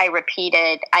hikes I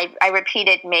repeated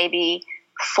maybe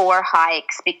 4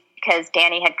 hikes because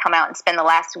Danny had come out and spent the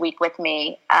last week with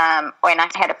me, and I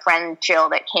had a friend, Jill,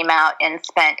 that came out and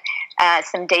spent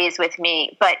some days with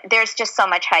me. But there's just so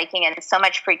much hiking and so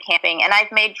much free camping, and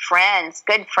I've made friends,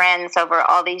 good friends over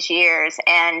all these years,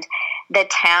 and the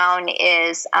town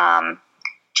is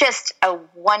just a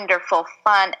wonderful,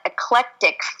 fun,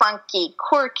 eclectic, funky,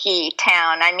 quirky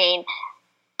town. I mean,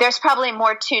 there's probably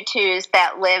more tutus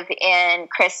that live in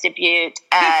Crested Butte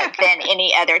than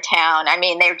any other town. I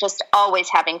mean, they're just always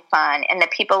having fun, and the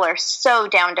people are so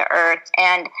down to earth.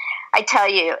 And I tell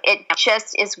you, it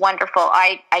just is wonderful.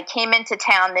 I came into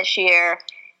town this year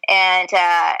and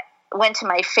went to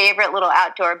my favorite little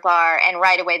outdoor bar, and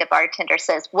right away the bartender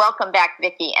says, "Welcome back,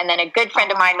 Vicki." And then a good friend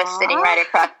of mine was sitting right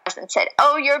across and said,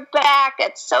 "Oh, you're back.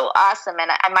 That's so awesome." And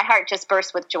my heart just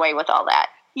burst with joy with all that.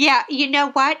 Yeah, you know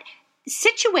what?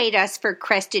 Situate us for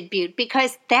Crested Butte,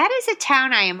 because that is a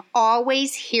town I am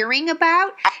always hearing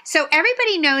about. So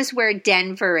everybody knows where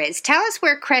Denver is. Tell us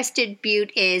where Crested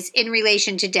Butte is in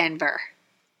relation to Denver.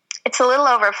 It's a little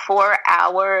over 4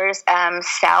 hours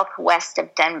southwest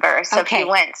of Denver. So if you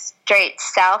went straight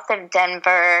south of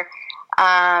Denver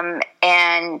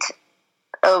and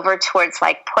over towards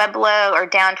like Pueblo, or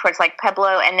down towards like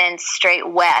Pueblo, and then straight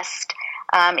west,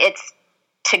 it's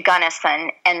to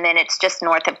Gunnison, and then it's just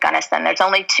north of Gunnison. There's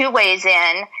only 2 ways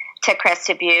in to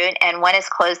Crested Butte, and one is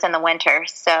closed in the winter.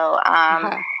 So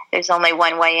there's only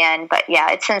one way in. But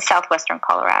yeah, it's in southwestern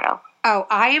Colorado. Oh,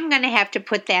 I am going to have to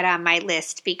put that on my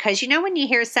list, because, you know, when you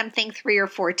hear something 3 or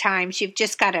 4 times, you've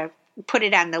just got to put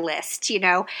it on the list, you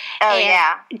know. Oh, and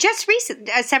yeah. Just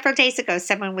several days ago,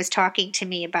 someone was talking to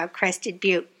me about Crested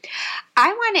Butte.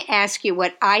 I want to ask you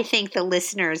what I think the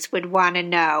listeners would want to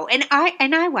know, and I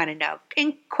want to know.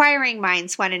 Inquiring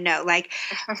minds want to know. Like,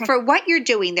 for what you're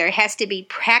doing, there has to be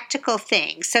practical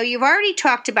things. So you've already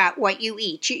talked about what you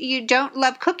eat. You don't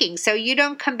love cooking, so you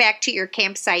don't come back to your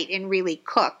campsite and really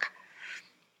cook.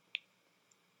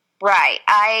 Right.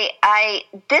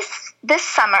 This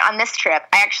summer on this trip,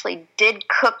 I actually did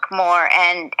cook more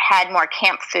and had more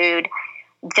camp food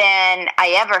than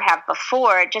I ever have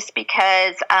before, just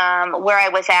because where I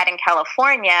was at in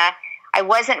California, I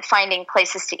wasn't finding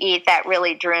places to eat that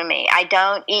really drew me. I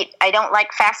don't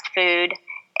like fast food.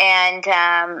 And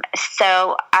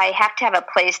so I have to have a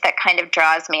place that kind of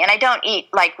draws me. And I don't eat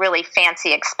like really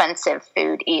fancy, expensive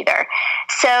food either.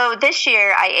 So this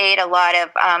year I ate a lot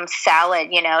of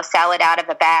salad, salad out of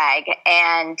a bag,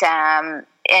 and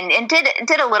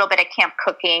did a little bit of camp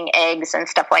cooking, eggs and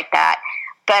stuff like that.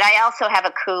 But I also have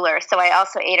a cooler, so I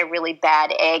also ate a really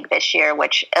bad egg this year,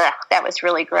 which that was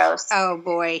really gross. Oh,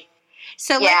 boy.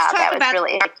 So let's talk about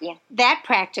really that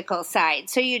practical side.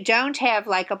 So you don't have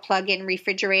like a plug-in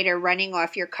refrigerator running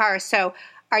off your car. So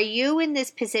are you in this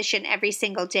position every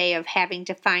single day of having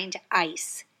to find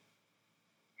ice?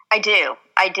 I do.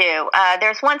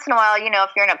 There's once in a while, if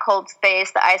you're in a cold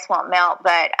space, the ice won't melt.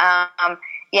 But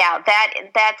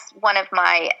that's one of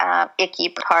my icky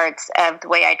parts of the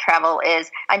way I travel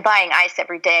is I'm buying ice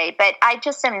every day. But I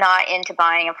just am not into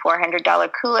buying a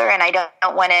 $400 cooler, and I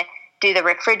don't want to do the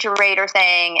refrigerator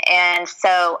thing, and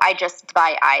so I just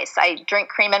buy ice. I drink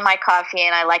cream in my coffee,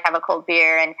 and I like to have a cold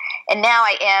beer. And now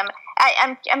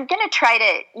I'm going to try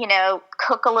to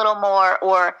cook a little more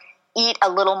or eat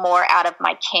a little more out of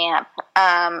my camp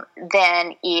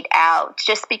than eat out.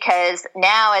 Just because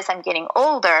now, as I'm getting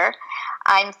older,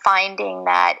 I'm finding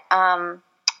that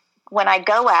when I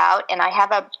go out and I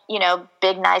have a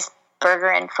big nice burger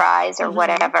and fries or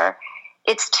whatever,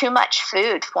 it's too much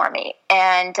food for me.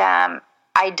 And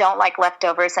I don't like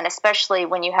leftovers, and especially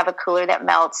when you have a cooler that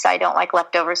melts, I don't like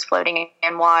leftovers floating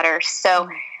in water. So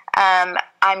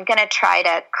I'm going to try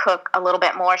to cook a little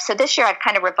bit more. So this year I've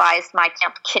kind of revised my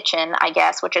camp kitchen, I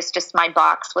guess, which is just my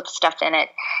box with stuff in it.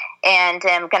 And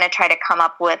I'm going to try to come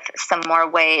up with some more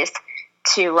ways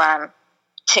to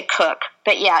cook.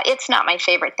 But yeah, it's not my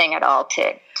favorite thing at all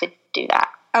to do that.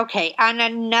 Okay. On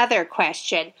another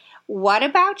question, what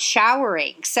about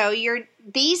showering? So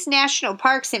these national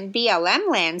parks and BLM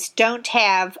lands don't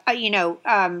have,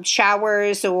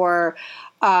 showers or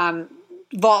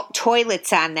vault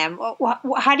toilets on them.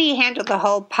 How do you handle the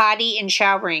whole potty and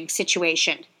showering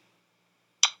situation?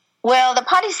 Well, the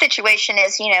potty situation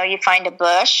is, you find a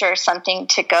bush or something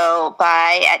to go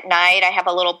by at night. I have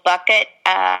a little bucket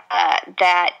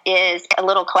that is a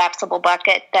little collapsible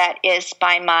bucket that is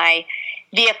by my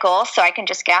vehicle, so I can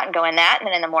just get out and go in that. And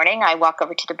then in the morning, I walk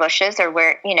over to the bushes or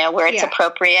where it's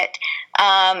appropriate.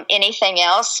 Anything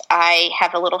else, I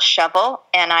have a little shovel,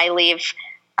 and I leave.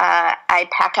 I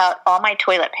pack out all my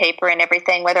toilet paper and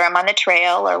everything, whether I'm on the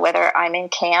trail or whether I'm in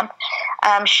camp.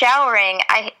 Showering,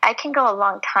 I can go a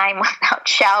long time without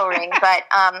showering, but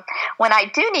when I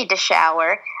do need to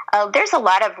shower, there's a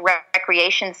lot of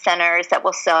recreation centers that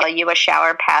will sell you a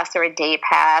shower pass or a day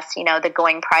pass. The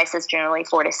going price is generally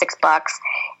 $4 to $6,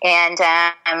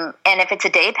 and if it's a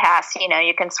day pass,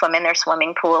 you can swim in their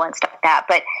swimming pool and stuff like that.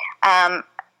 But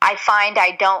I find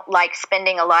I don't like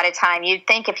spending a lot of time. You'd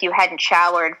think if you hadn't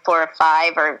showered for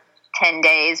 5 or 10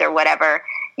 days or whatever,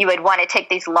 you would want to take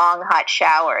these long, hot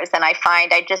showers. And I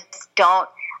find I just don't.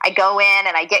 I go in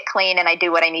and I get clean and I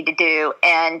do what I need to do,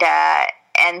 and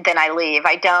then I leave.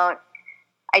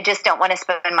 I just don't want to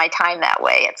spend my time that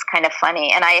way. It's kind of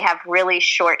funny. And I have really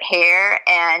short hair,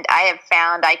 and I have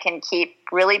found I can keep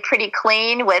really pretty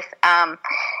clean with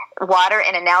water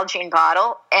in an Nalgene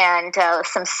bottle and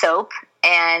some soap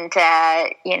and,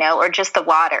 or just the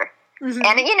water. Mm-hmm.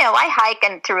 And, I hike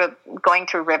and going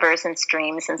through rivers and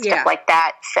streams and stuff like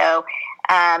that. So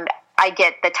I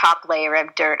get the top layer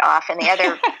of dirt off, and the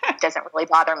other doesn't really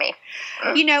bother me.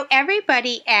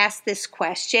 Everybody asks this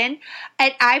question,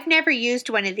 and I've never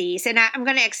used one of these, and I'm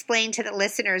going to explain to the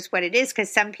listeners what it is,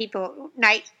 because some people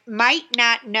might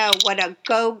not know what a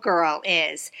Go Girl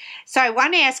is. So I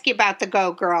want to ask you about the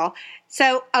Go Girl.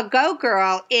 So a Go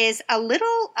Girl is a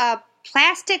little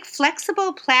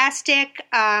flexible plastic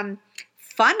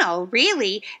funnel,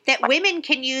 really, that women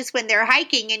can use when they're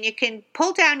hiking, and you can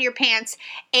pull down your pants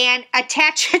and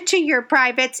attach it to your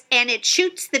privates, and it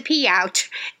shoots the pee out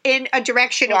in a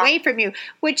direction away from you,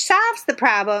 which solves the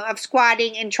problem of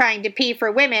squatting and trying to pee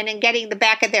for women and getting the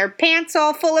back of their pants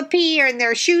all full of pee and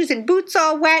their shoes and boots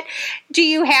all wet. Do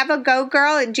you have a Go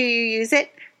Girl, and do you use it?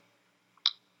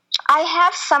 I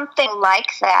have something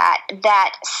like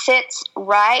that sits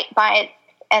right by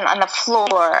and on the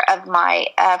floor of my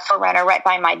Forerunner, right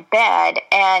by my bed,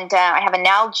 and I have a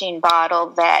Nalgene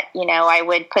bottle that I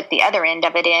would put the other end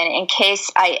of it in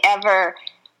case I ever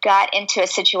got into a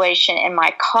situation in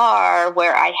my car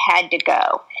where I had to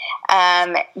go.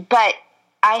 But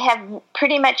I have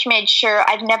pretty much made sure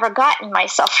I've never gotten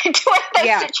myself into one of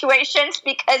those situations,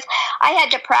 because I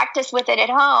had to practice with it at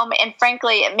home, and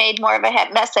frankly, it made more of a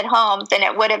mess at home than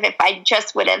it would have if I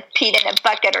just would have peed in a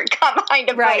bucket or got behind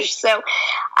a bush. So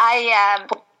I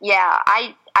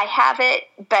have it,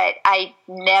 but I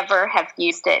never have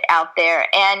used it out there.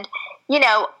 And,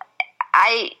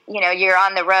 you're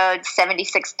on the road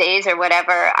 76 days or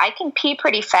whatever. I can pee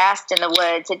pretty fast in the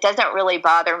woods. It doesn't really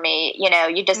bother me.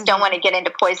 You just don't want to get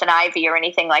into poison ivy or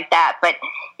anything like that. But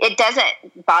it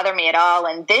doesn't bother me at all.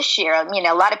 And this year,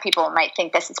 a lot of people might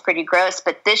think this is pretty gross,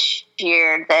 but this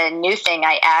year, the new thing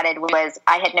I added was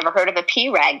I had never heard of a pee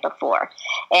rag before.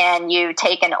 And you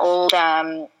take an old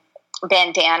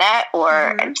bandana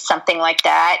or something like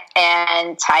that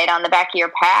and tie it on the back of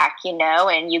your pack,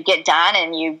 and you get done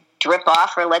and you drip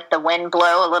off or let the wind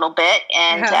blow a little bit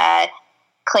and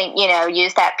clean,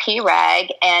 use that pee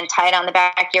rag and tie it on the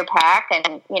back of your pack.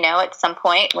 And, at some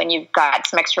point when you've got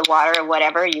some extra water or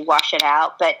whatever, you wash it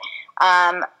out. But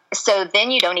so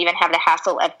then you don't even have the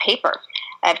hassle of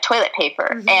toilet paper.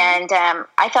 Mm-hmm. And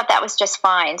I thought that was just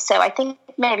fine. So I think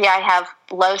maybe I have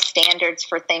low standards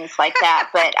for things like that,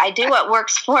 but I do what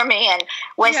works for me and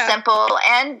what's simple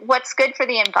and what's good for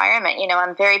the environment.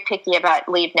 I'm very picky about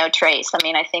leave no trace. I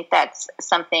mean, I think that's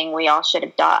something we all should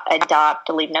adopt,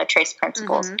 the leave no trace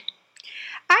principles. Mm-hmm.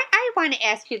 I want to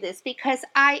ask you this because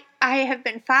I have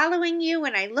been following you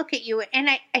and I look at you and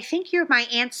I think you're my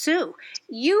Aunt Sue.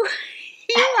 You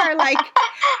are like,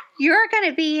 you're going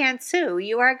to be Aunt Sue.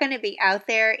 You are going to be out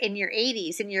there in your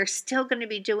 80s and you're still going to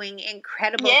be doing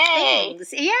incredible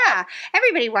things. Yeah.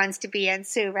 Everybody wants to be Aunt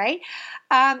Sue, right?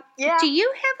 Do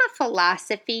you have a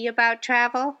philosophy about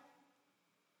travel?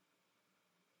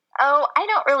 Oh, I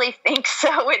don't really think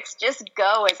so. It's just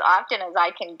go as often as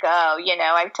I can go.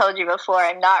 I've told you before,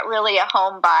 I'm not really a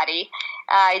homebody.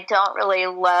 I don't really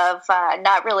love,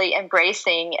 not really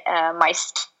embracing my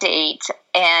state.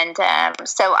 And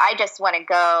so I just want to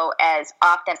go as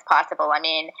often as possible. I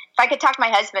mean, if I could talk my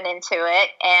husband into it,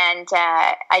 and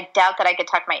I doubt that I could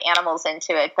talk my animals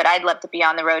into it, but I'd love to be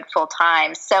on the road full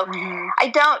time. So I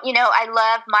don't, I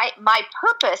love my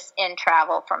purpose in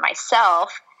travel for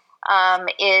myself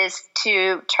is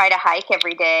to try to hike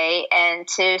every day and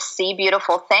to see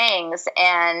beautiful things.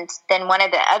 And then one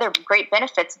of the other great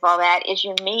benefits of all that is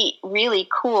you meet really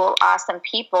cool, awesome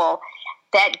people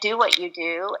that do what you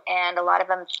do, and a lot of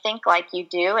them think like you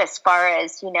do as far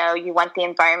as, you want the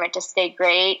environment to stay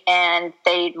great, and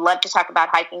they love to talk about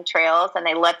hiking trails, and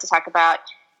they love to talk about,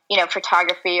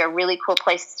 photography or really cool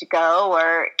places to go,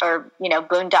 or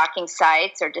boondocking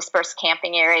sites or dispersed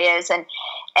camping areas.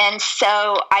 And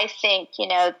so I think,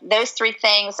 those three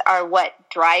things are what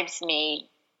drives me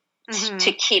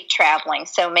to keep traveling.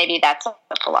 So maybe that's a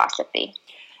philosophy.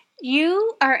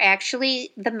 You are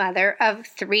actually the mother of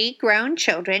 3 grown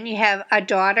children. You have a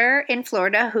daughter in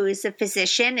Florida who is a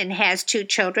physician and has 2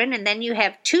 children. And then you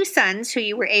have 2 sons who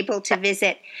you were able to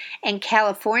visit in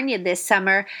California this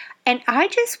summer. And I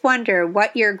just wonder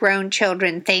what your grown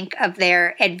children think of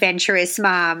their adventurous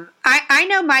mom. I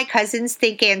know my cousins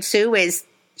think Aunt Sue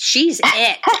she's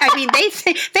it. I mean,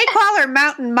 they call her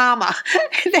Mountain Mama.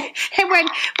 And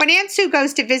when Aunt Sue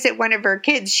goes to visit one of her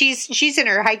kids, she's in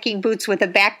her hiking boots with a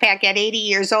backpack at 80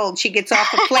 years old. She gets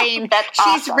off a plane. She's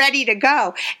awesome. Ready to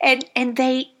go. And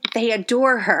they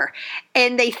adore her.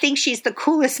 And they think she's the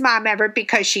coolest mom ever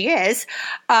because she is.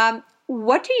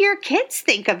 What do your kids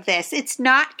think of this? It's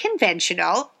not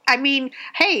conventional. I mean,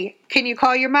 hey, can you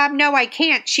call your mom? No, I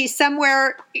can't. She's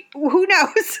somewhere. Who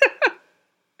knows?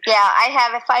 Yeah, I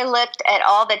have. If I looked at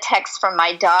all the texts from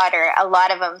my daughter, a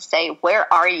lot of them say, "Where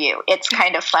are you?" It's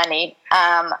kind of funny.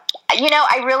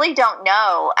 I really don't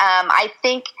know. I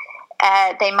think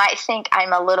they might think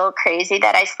I'm a little crazy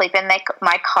that I sleep in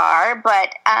my car,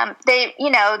 but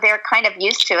they're kind of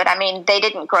used to it. I mean, they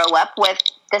didn't grow up with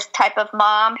this type of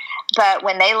mom, but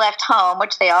when they left home,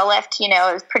 which they all left, it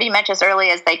was pretty much as early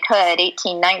as they could,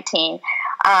 18, 19,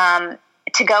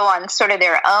 to go on sort of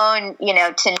their own,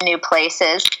 to new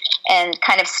places and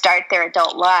kind of start their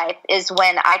adult life is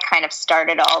when I kind of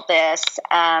started all this.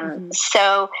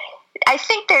 So I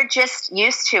think they're just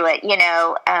used to it.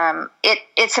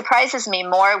 It surprises me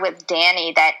more with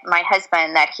Danny, that my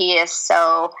husband, that he is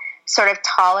so sort of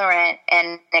tolerant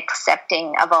and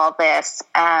accepting of all this,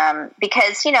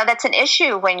 because, that's an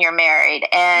issue when you're married,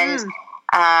 and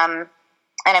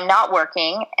I'm not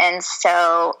working, and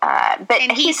so, but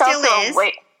and he's still also,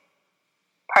 is.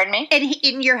 Pardon me?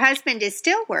 And your husband is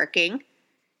still working.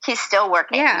 He's still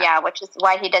working, yeah, which is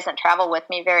why he doesn't travel with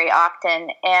me very often.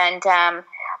 And,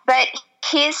 but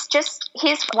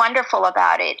he's wonderful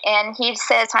about it. And he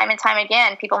says time and time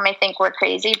again, people may think we're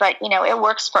crazy, but, it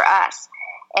works for us.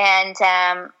 And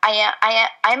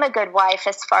I'm a good wife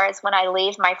as far as when I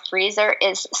leave, my freezer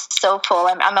is so full.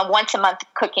 I'm a once a month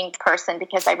cooking person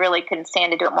because I really couldn't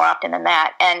stand to do it more often than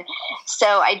that. And so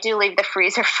I do leave the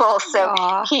freezer full. So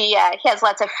he has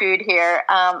lots of food here.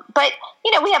 But,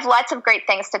 we have lots of great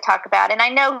things to talk about. And I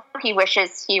know he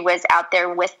wishes he was out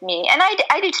there with me. And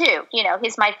I do too.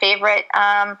 He's my favorite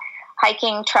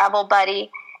hiking travel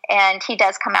buddy. And he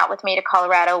does come out with me to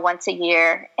Colorado once a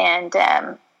year. And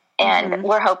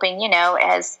we're hoping,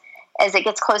 as it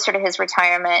gets closer to his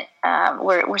retirement,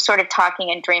 we're sort of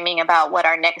talking and dreaming about what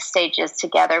our next stage is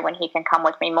together when he can come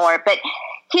with me more. But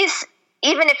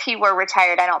even if he were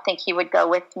retired, I don't think he would go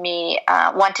with me,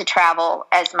 want to travel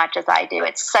as much as I do.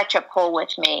 It's such a pull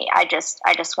with me. I just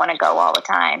want to go all the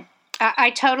time.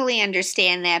 I totally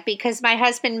understand that, because my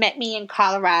husband met me in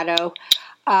Colorado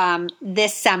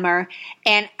this summer,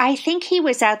 and I think he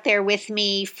was out there with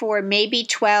me for maybe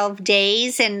 12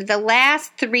 days, and the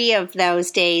last 3 of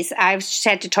those days I've just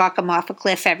had to talk him off a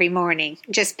cliff every morning,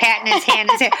 just patting his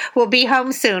hand and saying, "We'll be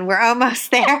home soon, we're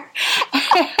almost there."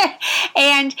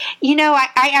 And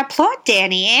I applaud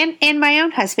Danny and my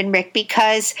own husband Rick,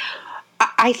 because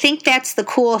I think that's the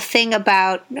cool thing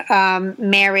about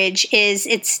marriage is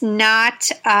it's not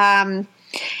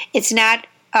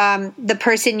the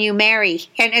person you marry.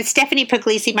 And Stephanie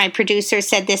Puglisi, my producer,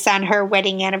 said this on her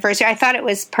wedding anniversary. I thought it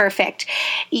was perfect.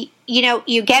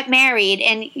 You get married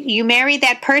and you marry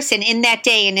that person in that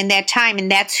day and in that time,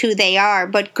 and that's who they are.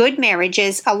 But good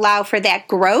marriages allow for that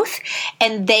growth,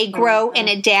 and they grow and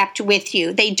adapt with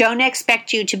you. They don't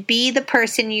expect you to be the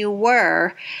person you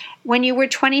were when you were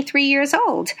 23 years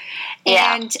old.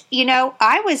 Yeah. And,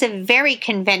 I was a very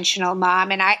conventional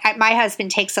mom, and my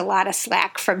husband takes a lot of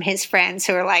slack from his friends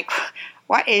who are like,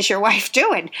 "What is your wife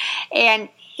doing?" And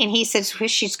he says, well,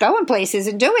 she's going places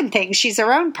and doing things. She's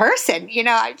her own person.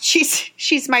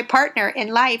 She's my partner in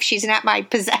life. She's not my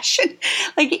possession.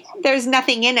 Like, there's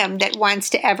nothing in him that wants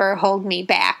to ever hold me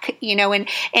back, and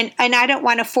I don't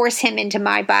want to force him into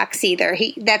my box either.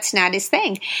 That's not his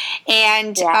thing.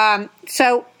 And,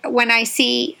 So when I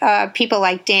see people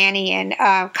like Danny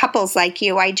and couples like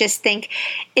you, I just think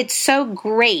it's so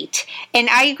great. And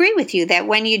I agree with you that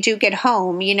when you do get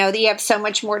home, you know, that you have so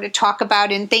much more to talk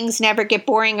about and things never get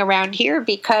boring around here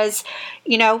because,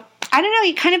 you know, I don't know,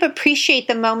 you kind of appreciate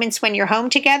the moments when you're home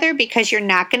together because you're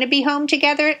not going to be home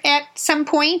together at some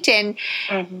point. And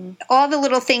all the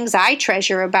little things I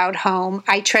treasure about home,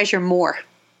 I treasure more.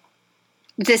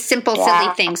 The simple,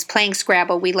 silly things, playing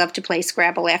Scrabble. We love to play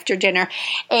Scrabble after dinner.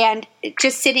 And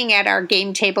just sitting at our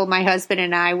game table, my husband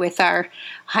and I, with our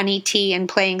honey tea and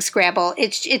playing Scrabble,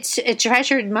 it's a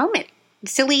treasured moment.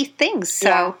 Silly things.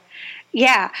 So,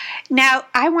 yeah. Now,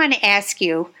 I want to ask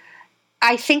you,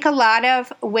 I think a lot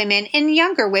of women, and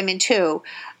younger women too,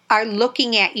 are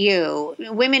looking at you,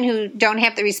 women who don't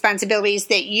have the responsibilities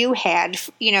that you had,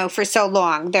 you know, for so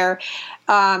long.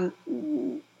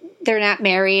 They're not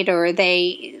married, or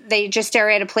they just are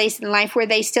at a place in life where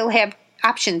they still have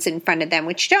options in front of them,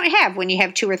 which you don't have when you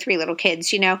have 2 or 3 little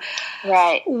kids, you know.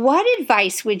 Right. What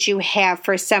advice would you have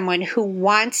for someone who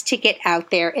wants to get out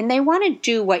there and they want to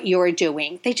do what you're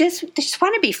doing? They just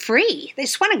want to be free. They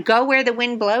just want to go where the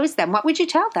wind blows them. What would you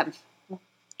tell them?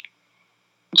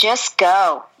 Just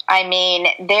go. I mean,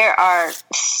 there are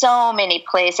so many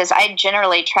places. I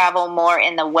generally travel more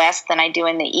in the West than I do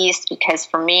in the East because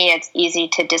for me it's easy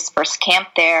to disperse camp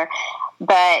there.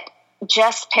 But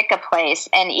just pick a place.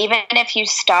 And even if you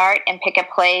start and pick a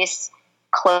place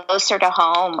closer to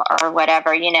home or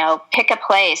whatever, you know, pick a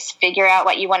place, figure out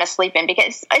what you want to sleep in,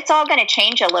 because it's all going to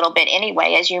change a little bit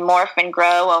anyway as you morph and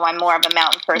grow. Oh, I'm more of a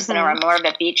mountain person, or I'm more of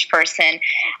a beach person.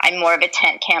 I'm more of a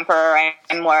tent camper, or I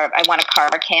want a car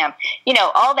camp. You know,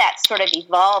 all that sort of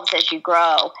evolves as you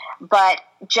grow, but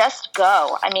just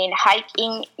go. I mean,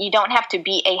 hiking, you don't have to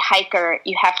be a hiker.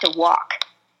 You have to walk.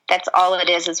 That's all it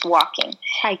is walking.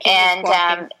 Hiking and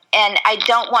walking. And I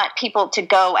don't want people to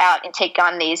go out and take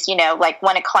on these, you know, like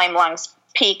want to climb Long's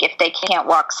Peak if they can't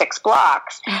walk 6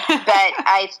 blocks. But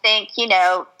I think, you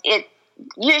know,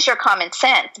 use your common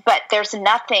sense. But there's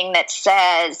nothing that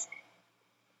says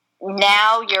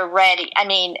now you're ready. I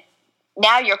mean,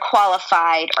 now you're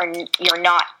qualified or you're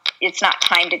not. It's not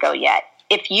time to go yet.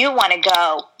 If you want to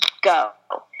go, go.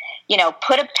 You know,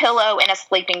 put a pillow in a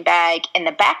sleeping bag in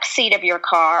the back seat of your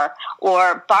car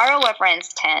or borrow a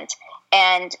friend's tent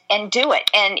and do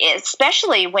it. And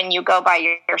especially when you go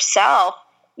by yourself,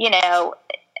 you know,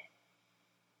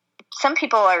 some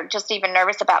people are just even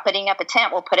nervous about putting up a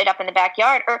tent. We'll put it up in the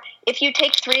backyard. Or if you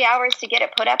take 3 hours to get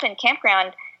it put up in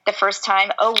campground the first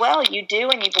time, oh, well, you do,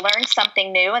 and you've learned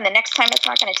something new. And the next time it's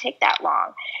not going to take that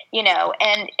long, you know,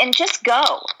 and just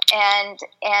go. And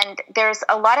there's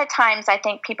a lot of times I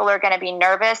think people are going to be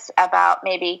nervous about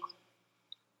maybe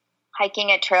hiking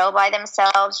a trail by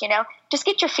themselves, you know, just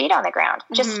get your feet on the ground.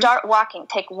 Just start walking.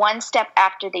 Take one step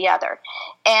after the other.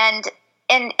 And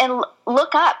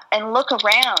look up and look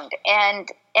around and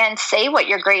say what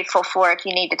you're grateful for if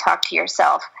you need to talk to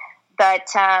yourself. But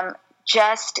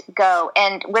just go.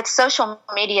 And with social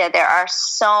media, there are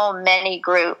so many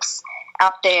groups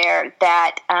out there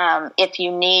that if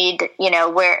you need, you know,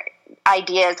 where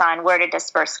ideas on where to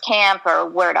disperse camp or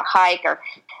where to hike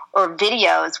or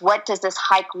videos, what does this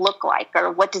hike look like,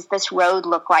 or what does this road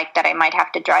look like that I might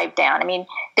have to drive down? I mean,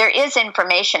 there is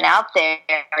information out there,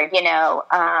 you know,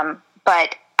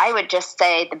 but I would just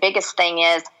say the biggest thing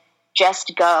is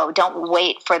just go. Don't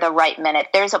wait for the right minute.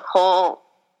 There's a pull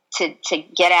to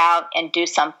get out and do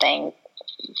something.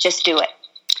 Just do it.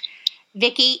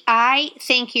 Vicki, I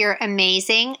think you're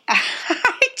amazing.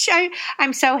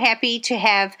 I'm so happy to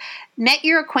have met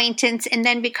your acquaintance and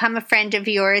then become a friend of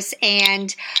yours.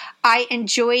 And I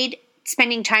enjoyed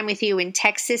spending time with you in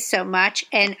Texas so much.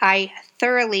 And I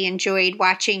thoroughly enjoyed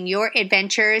watching your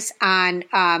adventures on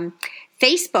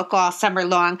Facebook all summer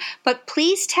long. But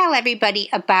please tell everybody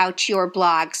about your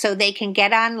blog so they can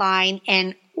get online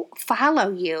and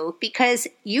follow you, because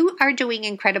you are doing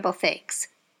incredible things.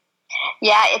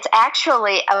 Yeah, it's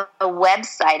actually a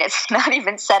website. It's not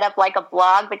even set up like a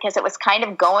blog because it was kind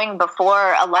of going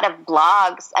before a lot of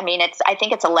blogs. I mean, I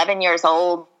think it's 11 years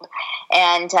old.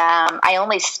 And I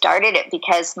only started it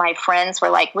because my friends were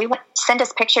like, send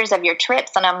us pictures of your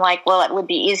trips. And I'm like, well, it would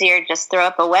be easier to just throw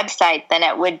up a website than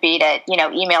it would be to, you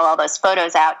know, email all those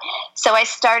photos out. So I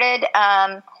started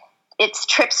it's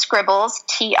Trip Scribbles,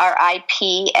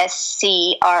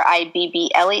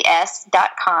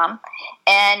 TripScribbles.com.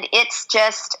 And it's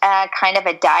just kind of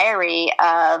a diary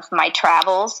of my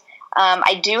travels.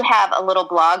 I do have a little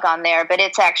blog on there, but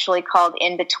it's actually called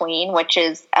In Between, which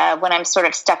is when I'm sort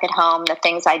of stuck at home, the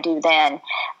things I do then.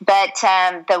 But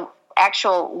the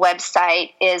actual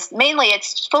website is mainly,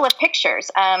 it's full of pictures.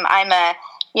 I'm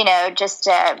just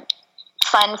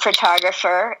fun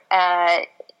photographer.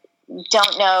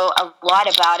 Don't know a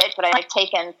lot about it, but I've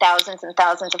taken thousands and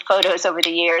thousands of photos over the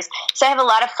years. So I have a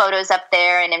lot of photos up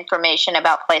there and information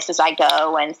about places I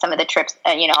go and some of the trips,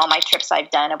 all my trips I've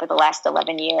done over the last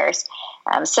 11 years.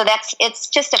 So it's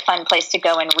just a fun place to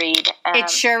go and read. It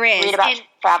sure is. Read about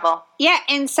travel. Yeah,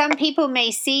 and some people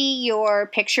may see your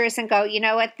pictures and go, you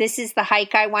know what, this is the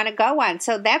hike I want to go on.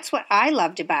 So that's what I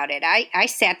loved about it. I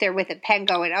sat there with a pen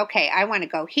going, okay, I want to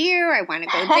go here, I want to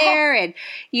go there, and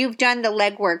you've done the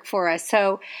legwork for us.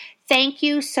 So thank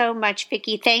you so much,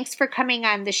 Vicki. Thanks for coming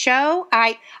on the show.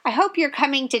 I hope you're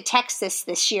coming to Texas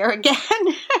this year again.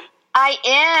 I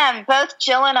am. Both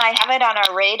Jill and I have it on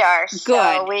our radar.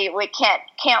 So Good. we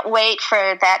can't wait for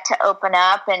that to open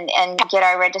up and get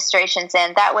our registrations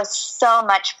in. That was so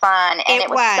much fun. And it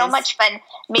was so much fun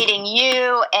meeting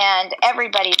you and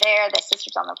everybody there, the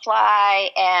Sisters on the Fly.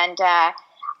 And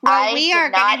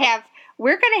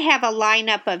we're going to have a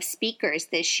lineup of speakers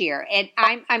this year, and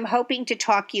I'm hoping to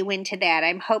talk you into that.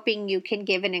 I'm hoping you can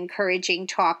give an encouraging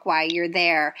talk while you're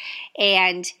there,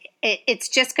 and it's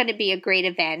just going to be a great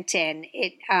event. And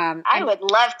I would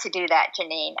love to do that,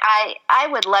 Janine. I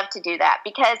would love to do that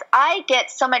because I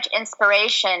get so much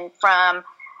inspiration from.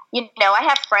 I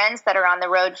have friends that are on the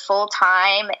road full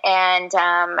time, and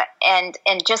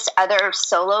just other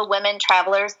solo women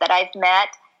travelers that I've met.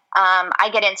 I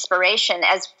get inspiration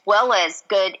as well as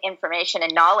good information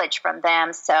and knowledge from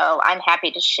them. So I'm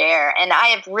happy to share. And I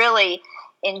have really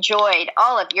enjoyed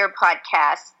all of your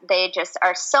podcasts. They just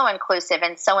are so inclusive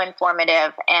and so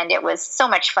informative. And it was so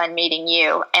much fun meeting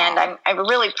you. And I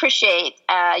really appreciate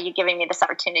you giving me this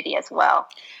opportunity as well.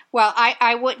 Well,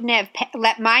 I wouldn't have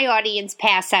let my audience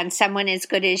pass on someone as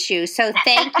good as you. So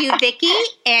thank you, Vicki.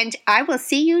 And I will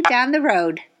see you down the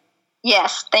road.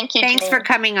 Yes. Thank you. Thanks for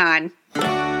coming on.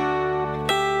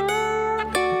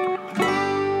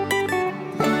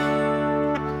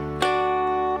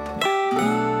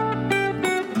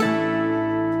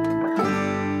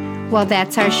 Well,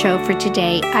 that's our show for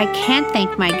today. I can't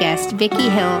thank my guest, Vicki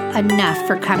Hill, enough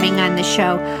for coming on the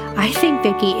show. I think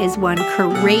Vicki is one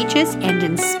courageous and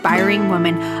inspiring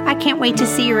woman. I can't wait to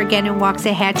see her again in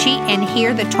Waxahachie and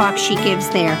hear the talk she gives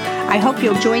there. I hope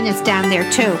you'll join us down there,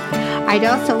 too. I'd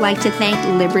also like to thank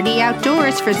Liberty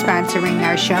Outdoors for sponsoring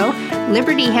our show.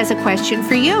 Liberty has a question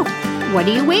for you. What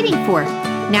are you waiting for?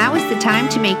 Now is the time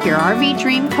to make your RV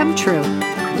dream come true.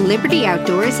 Liberty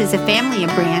Outdoors is a family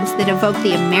of brands that evoke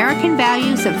the American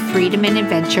values of freedom and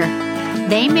adventure.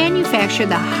 They manufacture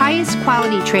the highest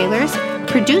quality trailers,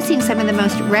 producing some of the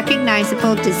most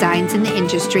recognizable designs in the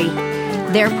industry.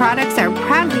 Their products are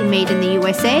proudly made in the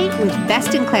USA with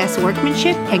best-in-class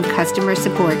workmanship and customer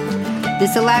support.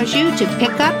 This allows you to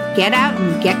pick up, get out,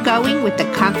 and get going with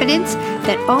the confidence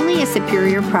that only a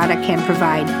superior product can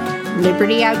provide.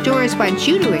 Liberty Outdoors wants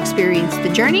you to experience the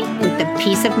journey with the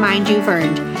peace of mind you've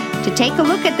earned. To take a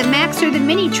look at the Max or the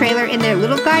Mini trailer in their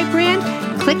Little Guy brand,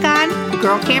 click on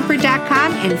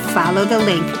girlcamper.com and follow the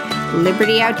link.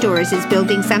 Liberty Outdoors is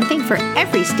building something for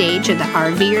every stage of the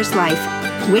RVer's life.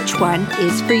 Which one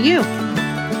is for you?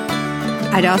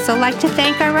 I'd also like to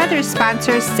thank our other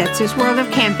sponsors, Setzer's World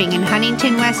of Camping in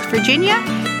Huntington, West Virginia,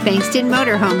 Bankston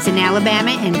Motorhomes in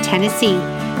Alabama and Tennessee,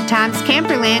 Tom's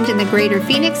Camperland in the greater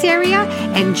Phoenix area,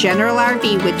 and General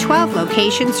RV with 12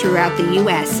 locations throughout the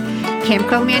U.S.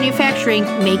 Camco Manufacturing,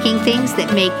 making things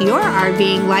that make your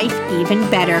RVing life even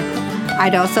better.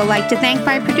 I'd also like to thank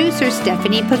my producer,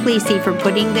 Stephanie Puglisi, for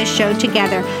putting this show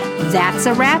together. That's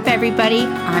a wrap, everybody.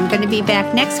 I'm going to be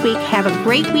back next week. Have a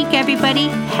great week, everybody.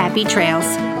 Happy trails.